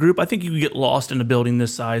in a group. I think you can get lost in a building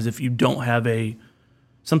this size if you don't have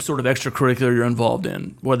some sort of extracurricular you're involved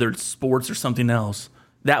in, whether it's sports or something else.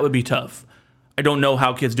 That would be tough. I don't know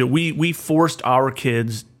how kids do it. We forced our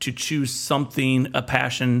kids to choose something, a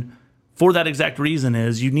passion, for that exact reason.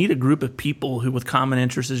 Is you need a group of people who with common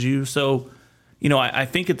interests as you. So, I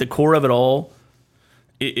think at the core of it all,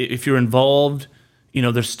 if you're involved,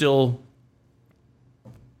 there's still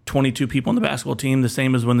 22 people on the basketball team, the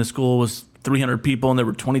same as when the school was 300 people and there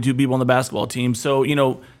were 22 people on the basketball team.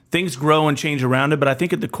 So, things grow and change around it, but I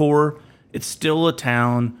think at the core, it's still a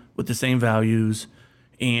town with the same values,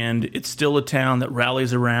 and it's still a town that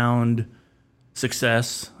rallies around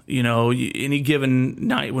success. Any given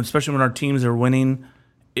night, especially when our teams are winning,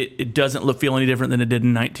 it doesn't feel any different than it did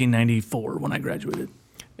in 1994 when I graduated.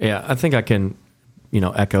 Yeah, I think I can,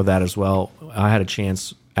 echo that as well. I had a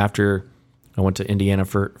chance after I went to Indiana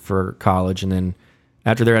for college, and then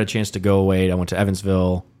after there I had a chance to go away. I went to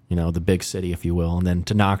Evansville, the big city, if you will, and then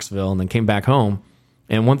to Knoxville, and then came back home.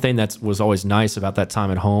 And one thing that was always nice about that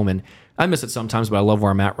time at home, and I miss it sometimes, but I love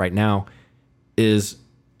where I'm at right now, is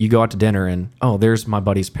you go out to dinner and, oh, there's my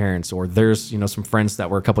buddy's parents, or there's, some friends that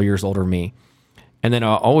were a couple years older than me. And then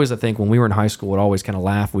I think when we were in high school, we'd always kind of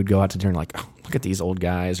laugh. We'd go out to dinner like, oh, look at these old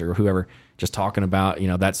guys or whoever just talking about,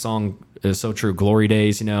 that song is so true, Glory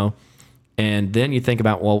Days, And then you think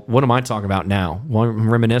about, well, what am I talking about now? Well, I'm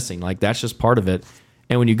reminiscing. Like, that's just part of it.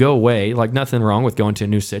 And when you go away, like, nothing wrong with going to a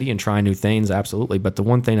new city and trying new things, absolutely. But the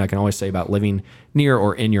one thing I can always say about living near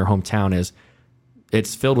or in your hometown is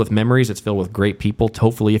it's filled with memories. It's filled with great people.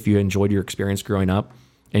 Hopefully, if you enjoyed your experience growing up,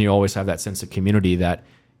 And you always have that sense of community that,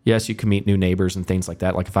 yes, you can meet new neighbors and things like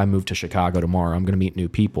that. Like if I move to Chicago tomorrow, I'm going to meet new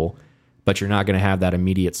people, but you're not going to have that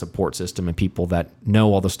immediate support system and people that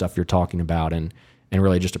know all the stuff you're talking about and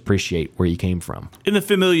really just appreciate where you came from. And the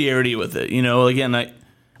familiarity with it. Again,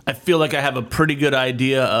 I feel like I have a pretty good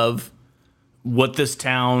idea of what this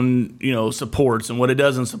town, supports and what it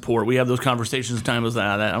doesn't support. We have those conversations at times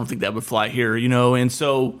that I don't think that would fly here, and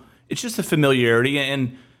so it's just a familiarity.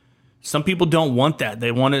 And some people don't want that.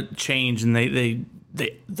 They want to change, and they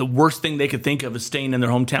the worst thing they could think of is staying in their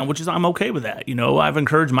hometown, which is I'm okay with that. I've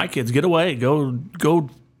encouraged my kids, get away, go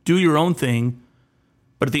do your own thing.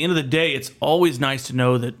 But at the end of the day, it's always nice to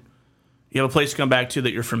know that you have a place to come back to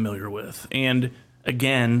that you're familiar with. And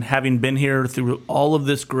again, having been here through all of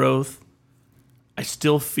this growth, I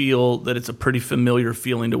still feel that it's a pretty familiar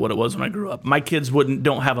feeling to what it was when I grew up. My kids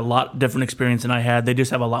don't have a lot different experience than I had. They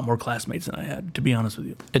just have a lot more classmates than I had, to be honest with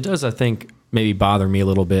you. It does, I think, maybe bother me a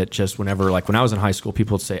little bit just whenever, like when I was in high school,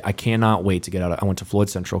 people would say, I cannot wait to get out of, I went to Floyd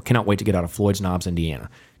Central, cannot wait to get out of Floyd's Knobs,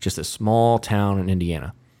 Indiana. Just a small town in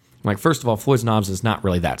Indiana. Like, first of all, Floyd's Knobs is not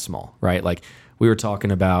really that small, right? Like, we were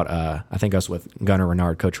talking about, I think us with Gunnar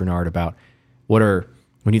Renard, Coach Renard, about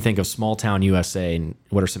when you think of small town USA and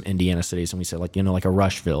what are some Indiana cities, and we said like a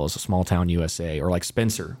Rushville is a small town USA, or like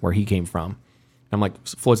Spencer, where he came from. I'm like,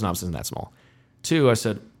 Floyd's Knobs isn't that small. 2, I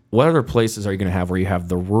said, what other places are you going to have where you have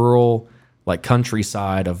the rural, like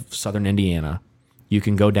countryside of southern Indiana? You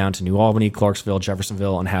can go down to New Albany, Clarksville,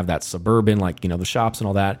 Jeffersonville, and have that suburban, like, the shops and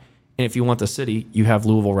all that. And if you want the city, you have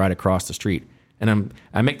Louisville right across the street. And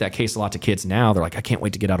I make that case a lot to kids now. They're like, I can't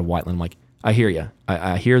wait to get out of Whiteland. I'm like, I hear you.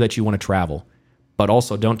 I hear that you want to travel, but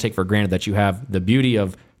also don't take for granted that you have the beauty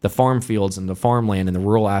of the farm fields and the farmland and the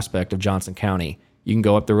rural aspect of Johnson County. You can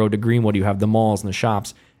go up the road to Greenwood. You have the malls and the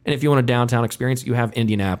shops. And if you want a downtown experience, you have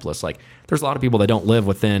Indianapolis. Like, there's a lot of people that don't live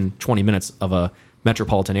within 20 minutes of a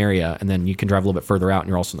metropolitan area, and then you can drive a little bit further out and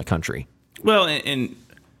you're also in the country. Well, and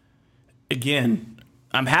again,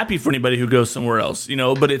 I'm happy for anybody who goes somewhere else,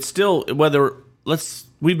 but it's still,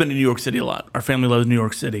 we've been to New York City a lot. Our family loves New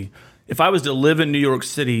York City. If I was to live in New York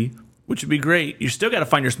City, which would be great, you still got to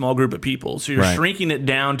find your small group of people. So you're shrinking it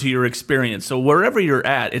down to your experience. So wherever you're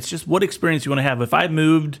at, it's just what experience you want to have. If I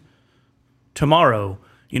moved tomorrow,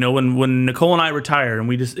 when Nicole and I retire,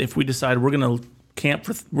 and if we decide we're going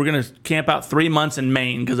to camp out 3 months in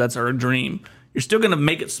Maine because that's our dream, you're still going to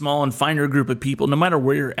make it small and find your group of people no matter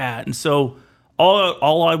where you're at. And so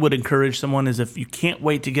all I would encourage someone is, if you can't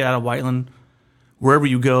wait to get out of Whiteland, wherever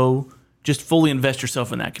you go, just fully invest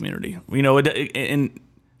yourself in that community. And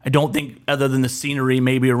I don't think, other than the scenery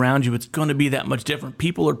maybe around you, it's going to be that much different.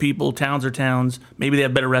 People are people, towns are towns. Maybe they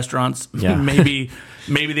have better restaurants. Yeah. maybe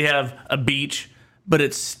they have a beach, but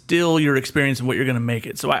it's still your experience and what you're going to make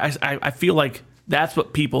it. So I feel like that's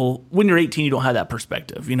what people, when you're 18, you don't have that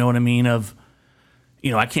perspective. You know what I mean? Of,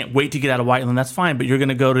 I can't wait to get out of Whiteland. That's fine, but you're going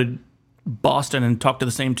to go to Boston and talk to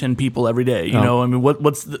the same 10 people every day.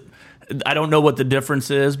 What's the, I don't know what the difference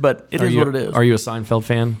is, but it is what it is. Are you a Seinfeld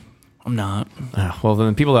fan? I'm not. Well,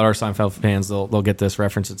 then people that are Seinfeld fans, they'll get this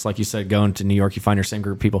reference. It's like you said, going to New York, you find your same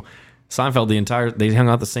group of people. Seinfeld, they hung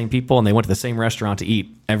out with the same people, and they went to the same restaurant to eat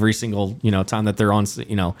every single time that they're on.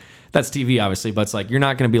 That's TV, obviously, but it's like, you're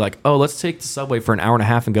not going to be like, oh, let's take the subway for an hour and a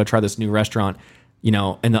half and go try this new restaurant, in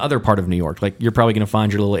the other part of New York. Like, you're probably going to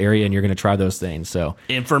find your little area and you're going to try those things. So,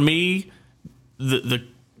 and for me, the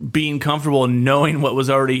being comfortable and knowing what was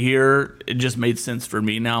already here, it just made sense for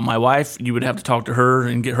me. Now, my wife, you would have to talk to her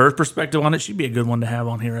and get her perspective on it. She'd be a good one to have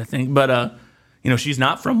on here, I think. But, she's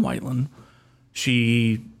not from Whiteland.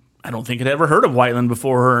 I don't think had ever heard of Whiteland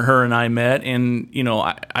before her and I met. And,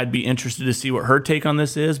 I'd be interested to see what her take on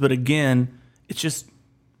this is. But again, it's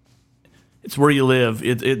where you live.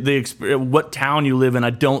 What town you live in, I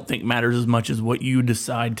don't think matters as much as what you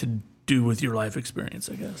decide to do with your life experience,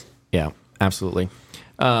 I guess. Yeah, absolutely.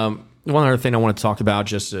 One other thing I want to talk about,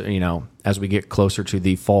 just as we get closer to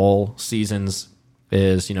the fall seasons,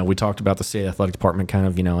 is we talked about the state athletic department kind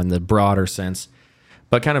of in the broader sense,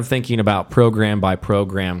 but kind of thinking about program by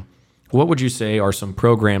program. What would you say are some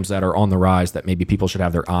programs that are on the rise that maybe people should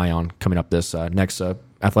have their eye on coming up this next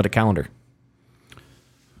athletic calendar?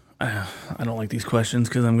 I don't like these questions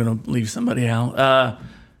because I'm going to leave somebody out.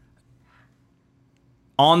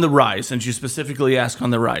 On the rise, since you specifically ask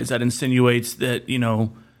on the rise, that insinuates that,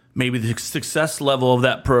 maybe the success level of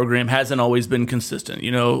that program hasn't always been consistent.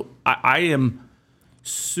 I am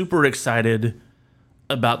super excited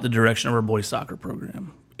about the direction of our boys soccer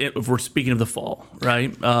program, if we're speaking of the fall,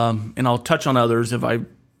 right? And I'll touch on others if I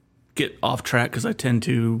get off track, because I tend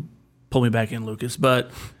to pull me back in, Lucas.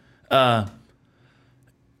 But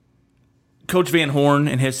Coach Van Horn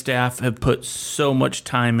and his staff have put so much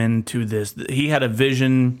time into this. He had a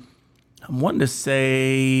vision, I'm wanting to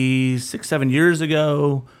say 6-7 years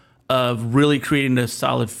ago, of really creating a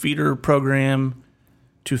solid feeder program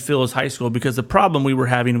to fill his high school, because the problem we were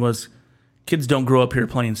having was kids don't grow up here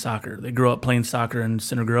playing soccer. They grow up playing soccer in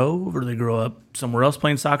Center Grove, or they grow up somewhere else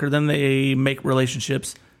playing soccer. Then they make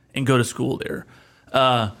relationships and go to school there.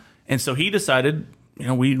 And so he decided,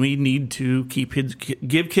 we need to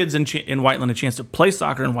give kids in Whiteland a chance to play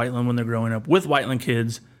soccer in Whiteland when they're growing up with Whiteland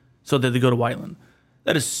kids, so that they go to Whiteland.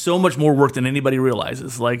 That is so much more work than anybody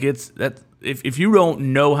realizes. Like, if you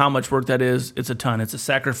don't know how much work that is, it's a ton. It's a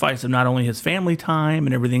sacrifice of not only his family time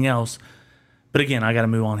and everything else. But again, I got to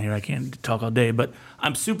move on here. I can't talk all day. But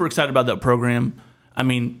I'm super excited about that program. I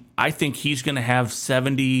mean, I think he's going to have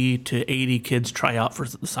 70 to 80 kids try out for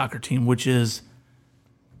the soccer team, which is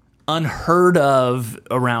unheard of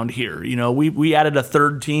around here. We added a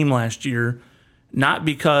third team last year, not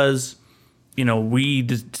because we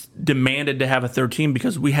demanded to have a third team,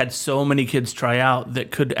 because we had so many kids try out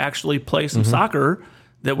that could actually play some soccer,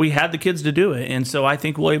 that we had the kids to do it. And so I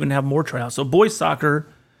think we'll even have more tryouts. So boys soccer,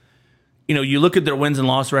 you look at their wins and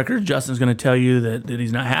loss records, Justin's going to tell you that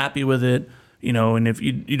he's not happy with it. And if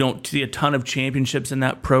you don't see a ton of championships in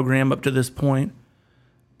that program up to this point,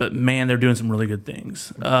 but man, they're doing some really good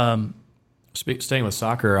things. Staying with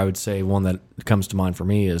soccer, I would say one that comes to mind for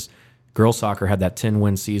me is girls soccer had that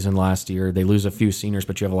 10-win season last year. They lose a few seniors,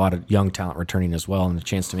 but you have a lot of young talent returning as well, and a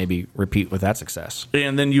chance to maybe repeat with that success.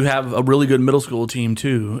 And then you have a really good middle school team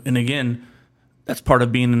too. And again, that's part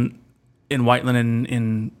of being in Whiteland.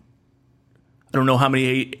 And I don't know how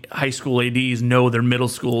many high school ADs know their middle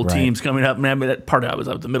school teams coming up. Man, that part of it was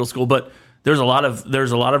up at the middle school, but there's a lot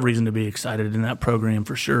of reason to be excited in that program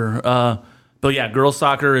for sure. But yeah, girls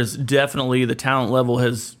soccer is definitely, the talent level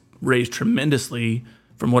has raised tremendously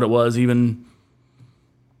from what it was even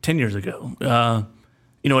 10 years ago.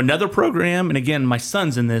 Another program, and again, my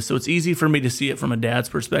son's in this, so it's easy for me to see it from a dad's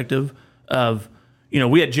perspective of,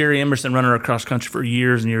 we had Jerry Emerson running our cross country for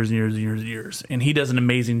years and years and years and years and years, and he does an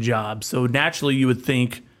amazing job. So naturally you would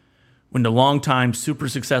think when the longtime super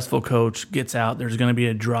successful coach gets out, there's going to be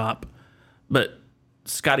a drop. But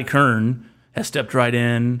Scotty Kern has stepped right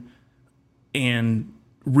in and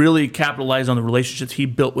really capitalized on the relationships he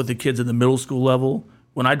built with the kids at the middle school level.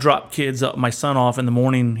 When I drop my son off in the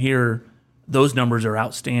morning here, those numbers are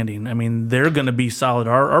outstanding. I mean, they're going to be solid.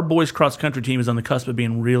 Our boys cross-country team is on the cusp of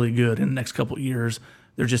being really good in the next couple of years.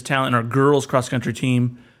 They're just talent. Our girls cross-country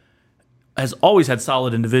team has always had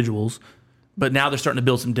solid individuals, but now they're starting to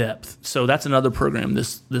build some depth. So that's another program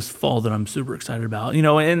this fall that I'm super excited about.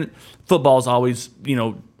 And football's always,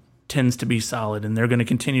 tends to be solid, and they're going to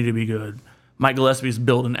continue to be good. Mike Gillespie's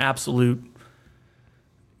built an absolute...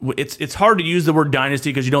 It's hard to use the word dynasty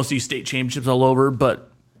because you don't see state championships all over,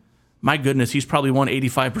 but my goodness, he's probably won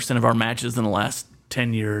 85% of our matches in the last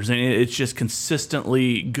 10 years, and it's just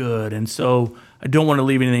consistently good. And so I don't want to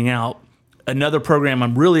leave anything out. Another program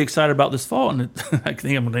I'm really excited about this fall, and I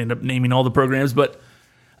think I'm going to end up naming all the programs, but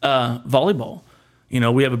volleyball.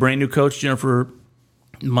 We have a brand new coach, Jennifer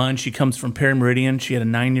Munn. She comes from Perry Meridian. She had a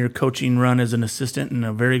 9-year coaching run as an assistant in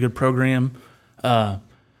a very good program.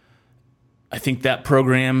 I think that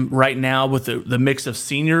program right now, with the mix of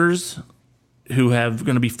seniors who have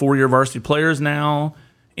going to be 4-year varsity players now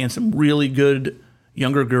and some really good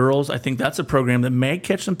younger girls, I think that's a program that may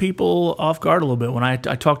catch some people off guard a little bit. When I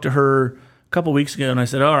talked to her a couple weeks ago, and I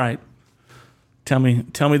said, all right, tell me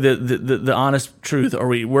the honest truth.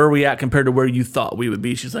 Where are we at compared to where you thought we would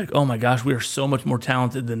be? She's like, oh my gosh, we are so much more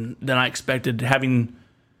talented than I expected, having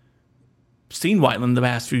seen Whiteland the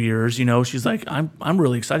past few years. She's like, I'm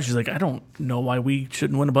really excited. She's like, I don't know why we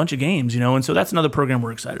shouldn't win a bunch of games, and so that's another program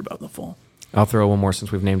we're excited about in the fall. I'll throw one more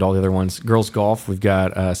since we've named all the other ones. Girls golf, we've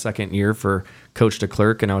got a second year for Coach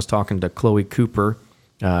DeClerc, and I was talking to Chloe Cooper,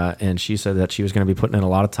 and she said that she was going to be putting in a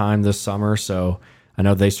lot of time this summer, so I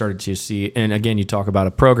know they started to see, and again, you talk about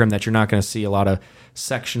a program that you're not going to see a lot of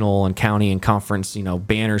sectional and county and conference,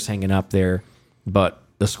 banners hanging up there, but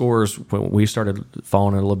the scores, when we started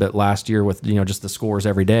following it a little bit last year with, just the scores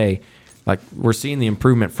every day, like we're seeing the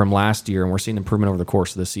improvement from last year, and we're seeing improvement over the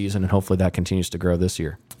course of the season, and hopefully that continues to grow this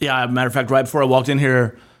year. Yeah, matter of fact, right before I walked in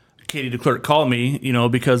here, Katie DeClerc called me,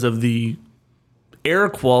 because of the air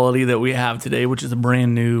quality that we have today, which is a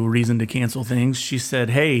brand new reason to cancel things. She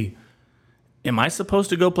said, hey, am I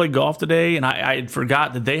supposed to go play golf today? And I had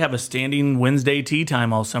forgot that they have a standing Wednesday tee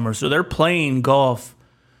time all summer. So they're playing golf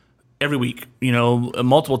every week,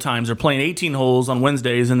 multiple times. They're playing 18 holes on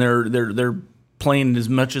Wednesdays, and they're playing as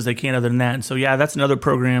much as they can other than that. And so, yeah, that's another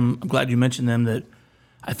program. I'm glad you mentioned them, that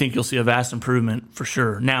I think you'll see a vast improvement for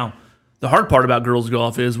sure. Now, The hard part about girls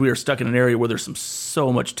golf is we are stuck in an area where there's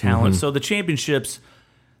so much talent. So the championships,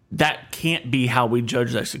 that can't be how we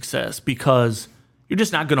judge that success because you're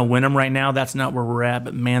just not going to win them right now. That's not where we're at.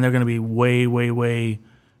 But, man, they're going to be way, way, way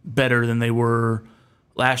better than they were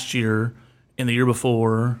last year and the year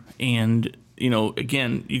before. And,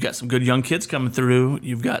 again, you got some good young kids coming through.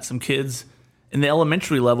 You've got some kids in the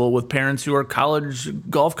elementary level with parents who are college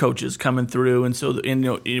golf coaches coming through. And so,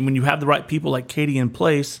 when you have the right people like Katie in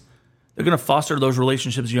place, they're going to foster those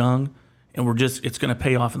relationships young, and it's going to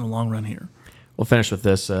pay off in the long run here. We'll finish with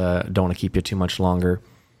this. Don't want to keep you too much longer.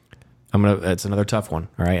 It's another tough one,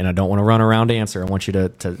 all right? And I don't want to run around to answer. I want you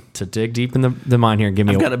to dig deep in the mind here and give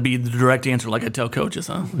me I've got to be the direct answer like I tell coaches,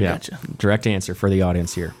 huh? Yeah, Gotcha. Direct answer for the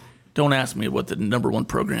audience here. Don't ask me what the number one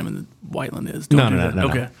program in Whiteland is. No.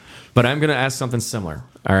 Okay. No. But I'm going to ask something similar,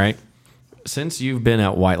 all right? Since you've been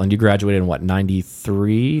at Whiteland, you graduated in what,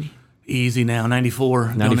 93? Easy now,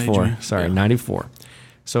 94. 94, sorry, yeah. 94.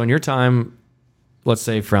 So in your time, let's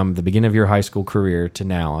say from the beginning of your high school career to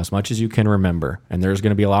now, as much as you can remember, and there's going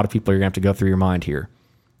to be a lot of people you're going to have to go through your mind here,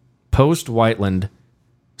 post-Whiteland,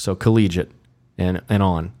 so collegiate and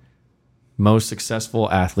on, most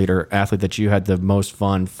successful athlete or athlete that you had the most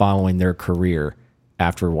fun following their career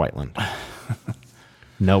after Whiteland?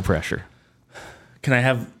 No pressure. Can I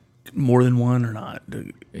have more than one or not?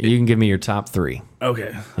 You can give me your top three.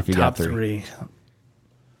 Okay. If you top got three.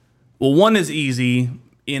 Well, one is easy,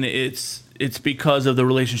 and it's because of the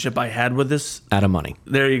relationship I had with this. Out of money.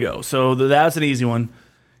 There you go. So that's an easy one.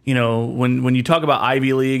 When you talk about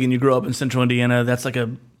Ivy League and you grow up in Central Indiana, that's like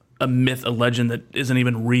a myth, a legend that isn't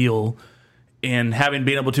even real. And having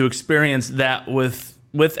been able to experience that with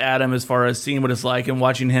Adam as far as seeing what it's like and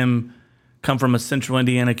watching him come from a Central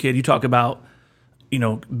Indiana kid, you talk about,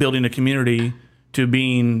 building a community to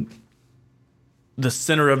being the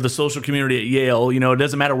center of the social community at Yale. It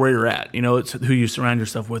doesn't matter where you're at. It's who you surround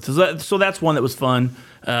yourself with. So that's one that was fun.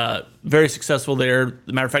 Very successful there. As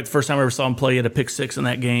a matter of fact, the first time I ever saw him play, he had a pick six in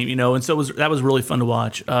that game. And so that was really fun to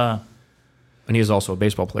watch. And he was also a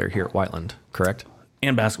baseball player here at Whiteland, correct?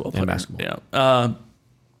 And basketball player. And basketball. Yeah.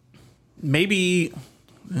 Maybe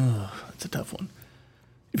it's a tough one.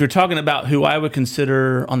 If you're talking about who I would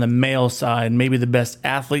consider on the male side, maybe the best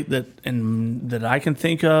athlete that I can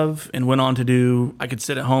think of and went on to do, I could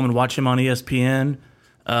sit at home and watch him on ESPN,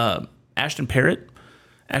 Ashton Parrott.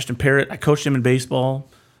 Ashton Parrott, I coached him in baseball,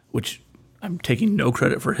 which I'm taking no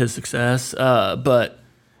credit for his success. But,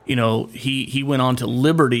 he went on to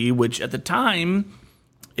Liberty, which at the time,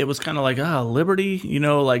 it was kind of like, Liberty,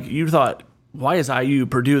 like you thought, why is IU,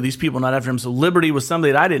 Purdue, these people not after him? So Liberty was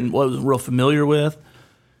somebody that I wasn't real familiar with.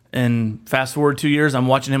 And fast forward 2 years, I'm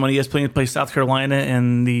watching him on ESPN play South Carolina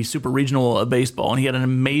in the Super Regional of baseball, and he had an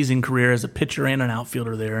amazing career as a pitcher and an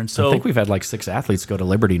outfielder there. And so I think we've had like 6 athletes go to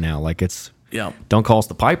Liberty now. Like yeah. Don't call us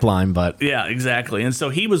the pipeline, but yeah, exactly. And so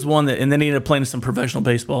he was one that, and then he ended up playing some professional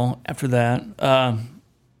baseball after that.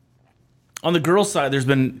 On the girls' side, there's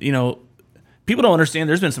been, people don't understand.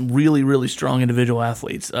 There's been some really, really strong individual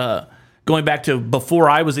athletes. Going back to before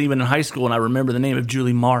I was even in high school, and I remember the name of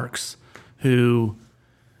Julie Marks, who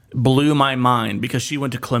blew my mind because she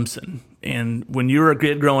went to Clemson. And when you were a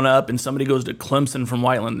kid growing up and somebody goes to Clemson from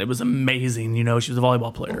Whiteland, it was amazing. She was a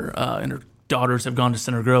volleyball player, and her daughters have gone to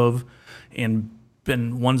Center Grove and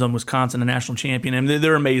one's on Wisconsin, a national champion, and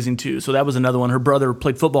they're amazing too. So that was another one. Her brother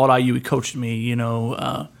played football at IU. He coached me,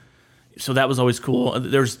 so that was always cool.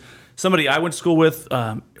 There's somebody I went to school with.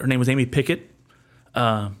 Her name was Amy Pickett.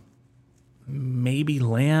 Maybe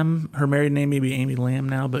Lamb, her married name may be Amy Lamb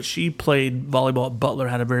now, but she played volleyball at Butler,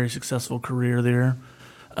 had a very successful career there.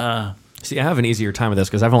 See, I have an easier time with this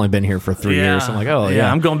because I've only been here for 3 years. So I'm like,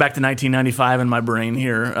 I'm going back to 1995 in my brain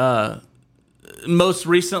here. Most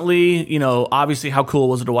recently, obviously how cool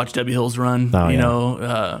was it to watch Debbie Hills run?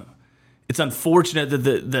 It's unfortunate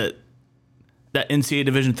that NCAA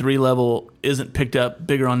Division III level isn't picked up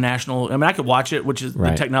bigger on national. I mean, I could watch it, which is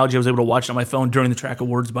the technology I was able to watch on my phone during the track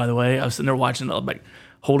awards, by the way. I was sitting there watching it, like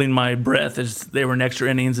holding my breath as they were in extra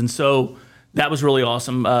innings. And so that was really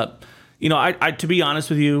awesome. I to be honest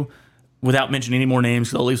with you, without mentioning any more names,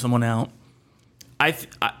 because I'll leave someone out, I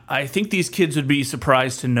think these kids would be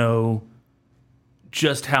surprised to know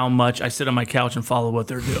just how much I sit on my couch and follow what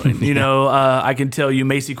they're doing. I can tell you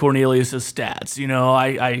Macy Cornelius' stats.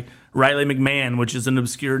 Riley McMahon, which is an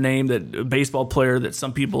obscure name, that a baseball player that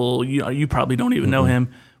some people, you probably don't even know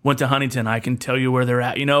him, went to Huntington. I can tell you where they're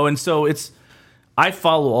at, and so I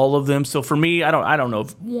follow all of them. So for me, I don't know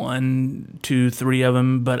if 1, 2, 3 of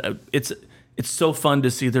them, but it's so fun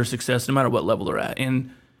to see their success no matter what level they're at.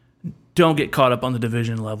 And don't get caught up on the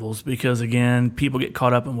division levels because, again, people get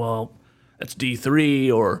caught up in, that's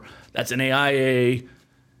D3 or that's an AIA.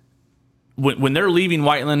 When they're leaving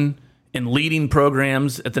Whiteland and leading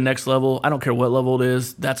programs at the next level, I don't care what level it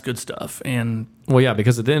is, that's good stuff. And well, yeah,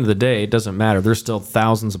 because at the end of the day, it doesn't matter. There's still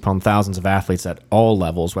thousands upon thousands of athletes at all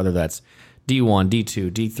levels, whether that's D1,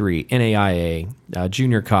 D2, D3, NAIA,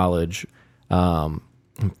 junior college. I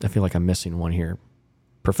feel like I'm missing one here.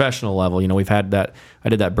 Professional level, we've had that. I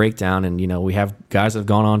did that breakdown, and we have guys that have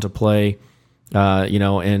gone on to play,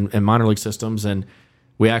 in minor league systems, and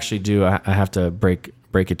we actually do. I have to break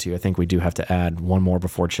it to you. I think we do have to add one more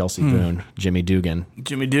before Chelsea Boone, Jimmy Dugan.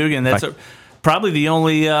 Jimmy Dugan, that's probably the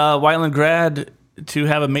only Whiteland grad to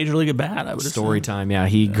have a major league at bat. I would Story assume. time, yeah.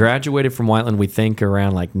 He graduated from Whiteland, we think,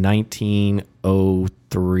 around like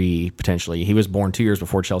 1903, potentially. He was born 2 years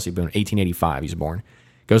before Chelsea Boone, 1885 he's born.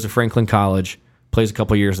 Goes to Franklin College, plays a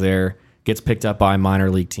couple years there, gets picked up by a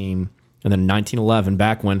minor league team. And then in 1911,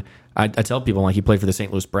 back when I tell people, like, he played for the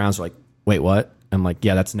St. Louis Browns, they're like, wait, what? I'm like,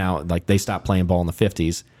 yeah, that's now, like, they stopped playing ball in the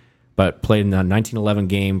 50s. But played in the 1911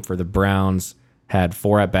 game for the Browns, had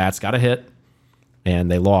 4 at-bats, got a hit,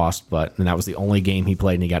 and they lost. And that was the only game he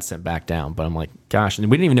played, and he got sent back down. But I'm like, gosh,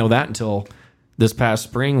 and we didn't even know that until this past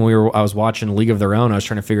spring. I was watching League of Their Own. I was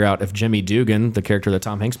trying to figure out if Jimmy Dugan, the character that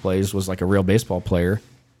Tom Hanks plays, was like a real baseball player.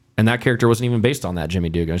 And that character wasn't even based on that Jimmy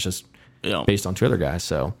Dugan. It's just based on 2 other guys.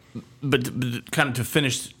 So, but kind of to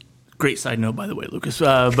finish, great side note, by the way, Lucas.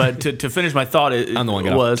 But to finish my thought, I'm the one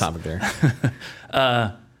got off the topic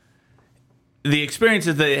there. The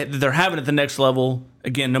experiences that they're having at the next level,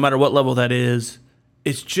 again, no matter what level that is,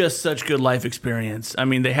 it's just such good life experience. I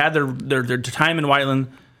mean, they had their time in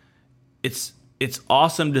Whiteland. It's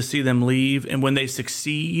awesome to see them leave, and when they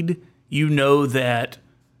succeed, that,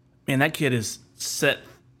 man, that kid is set.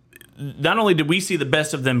 Not only did we see the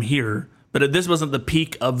best of them here, but this wasn't the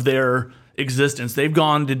peak of their existence. They've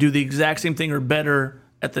gone to do the exact same thing or better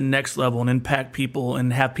at the next level and impact people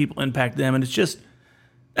and have people impact them. And it's just,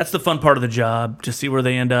 that's the fun part of the job, to see where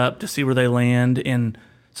they end up, to see where they land. And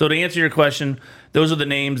so to answer your question, those are the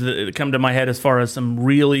names that come to my head as far as some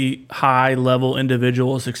really high-level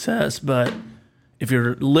individual success. But if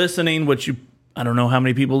you're listening, I don't know how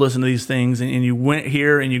many people listen to these things, and you went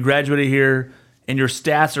here and you graduated here, and your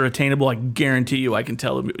stats are attainable, I guarantee you I can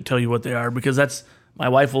tell you what they are, because that's, my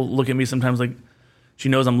wife will look at me sometimes like she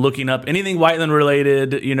knows I'm looking up anything Whiteland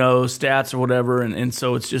related, stats or whatever, and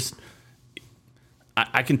so it's just,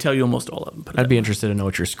 I can tell you almost all of them. I'd be interested to know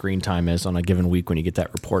what your screen time is on a given week when you get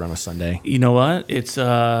that report on a Sunday. You know what? It's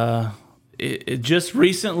it just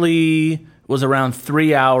recently was around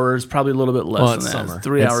 3 hours, probably a little bit less than that. Summer.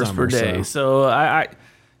 3 hours per day. So I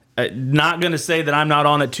not going to say that I'm not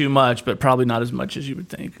on it too much, but probably not as much as you would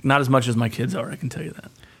think. Not as much as my kids are, I can tell you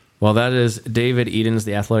that. Well, that is David Edens,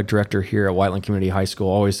 the athletic director here at Whiteland Community High School.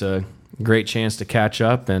 Always a great chance to catch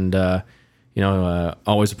up, and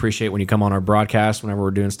always appreciate when you come on our broadcast whenever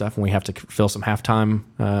we're doing stuff and we have to fill some halftime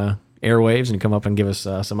airwaves, and you come up and give us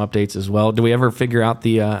some updates as well. Do we ever figure out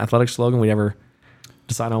the athletic slogan? We ever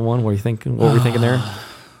decide on one? What were you thinking? What were we thinking there?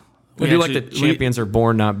 We do like the champions are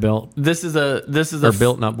born, not built. This is a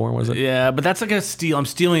built, not born. Was it? Yeah, but that's like a steal. I'm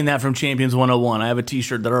stealing that from Champions 101. I have a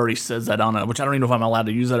T-shirt that already says that on it, which I don't even know if I'm allowed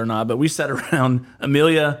to use that or not. But we sat around.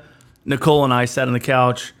 Amelia, Nicole, and I sat on the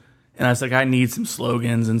couch, and I was like, I need some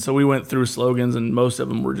slogans, and so we went through slogans, and most of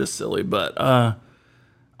them were just silly. But I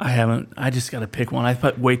haven't. I just got to pick one. I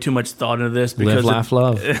put way too much thought into this because live, laugh,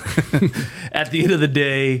 love. At the end of the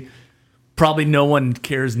day, probably no one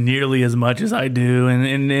cares nearly as much as I do,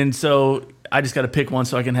 and so I just got to pick one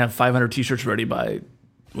so I can have 500 T-shirts ready by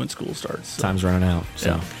when school starts. So. Time's running out.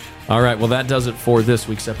 So. Yeah. All right, well, that does it for this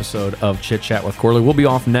week's episode of Chit Chat with Corley. We'll be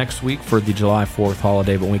off next week for the July 4th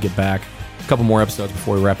holiday, but when we get back, a couple more episodes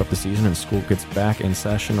before we wrap up the season and school gets back in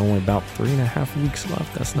session. Only about 3.5 weeks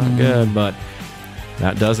left. That's not good, but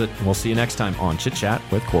that does it. We'll see you next time on Chit Chat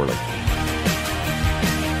with Corley.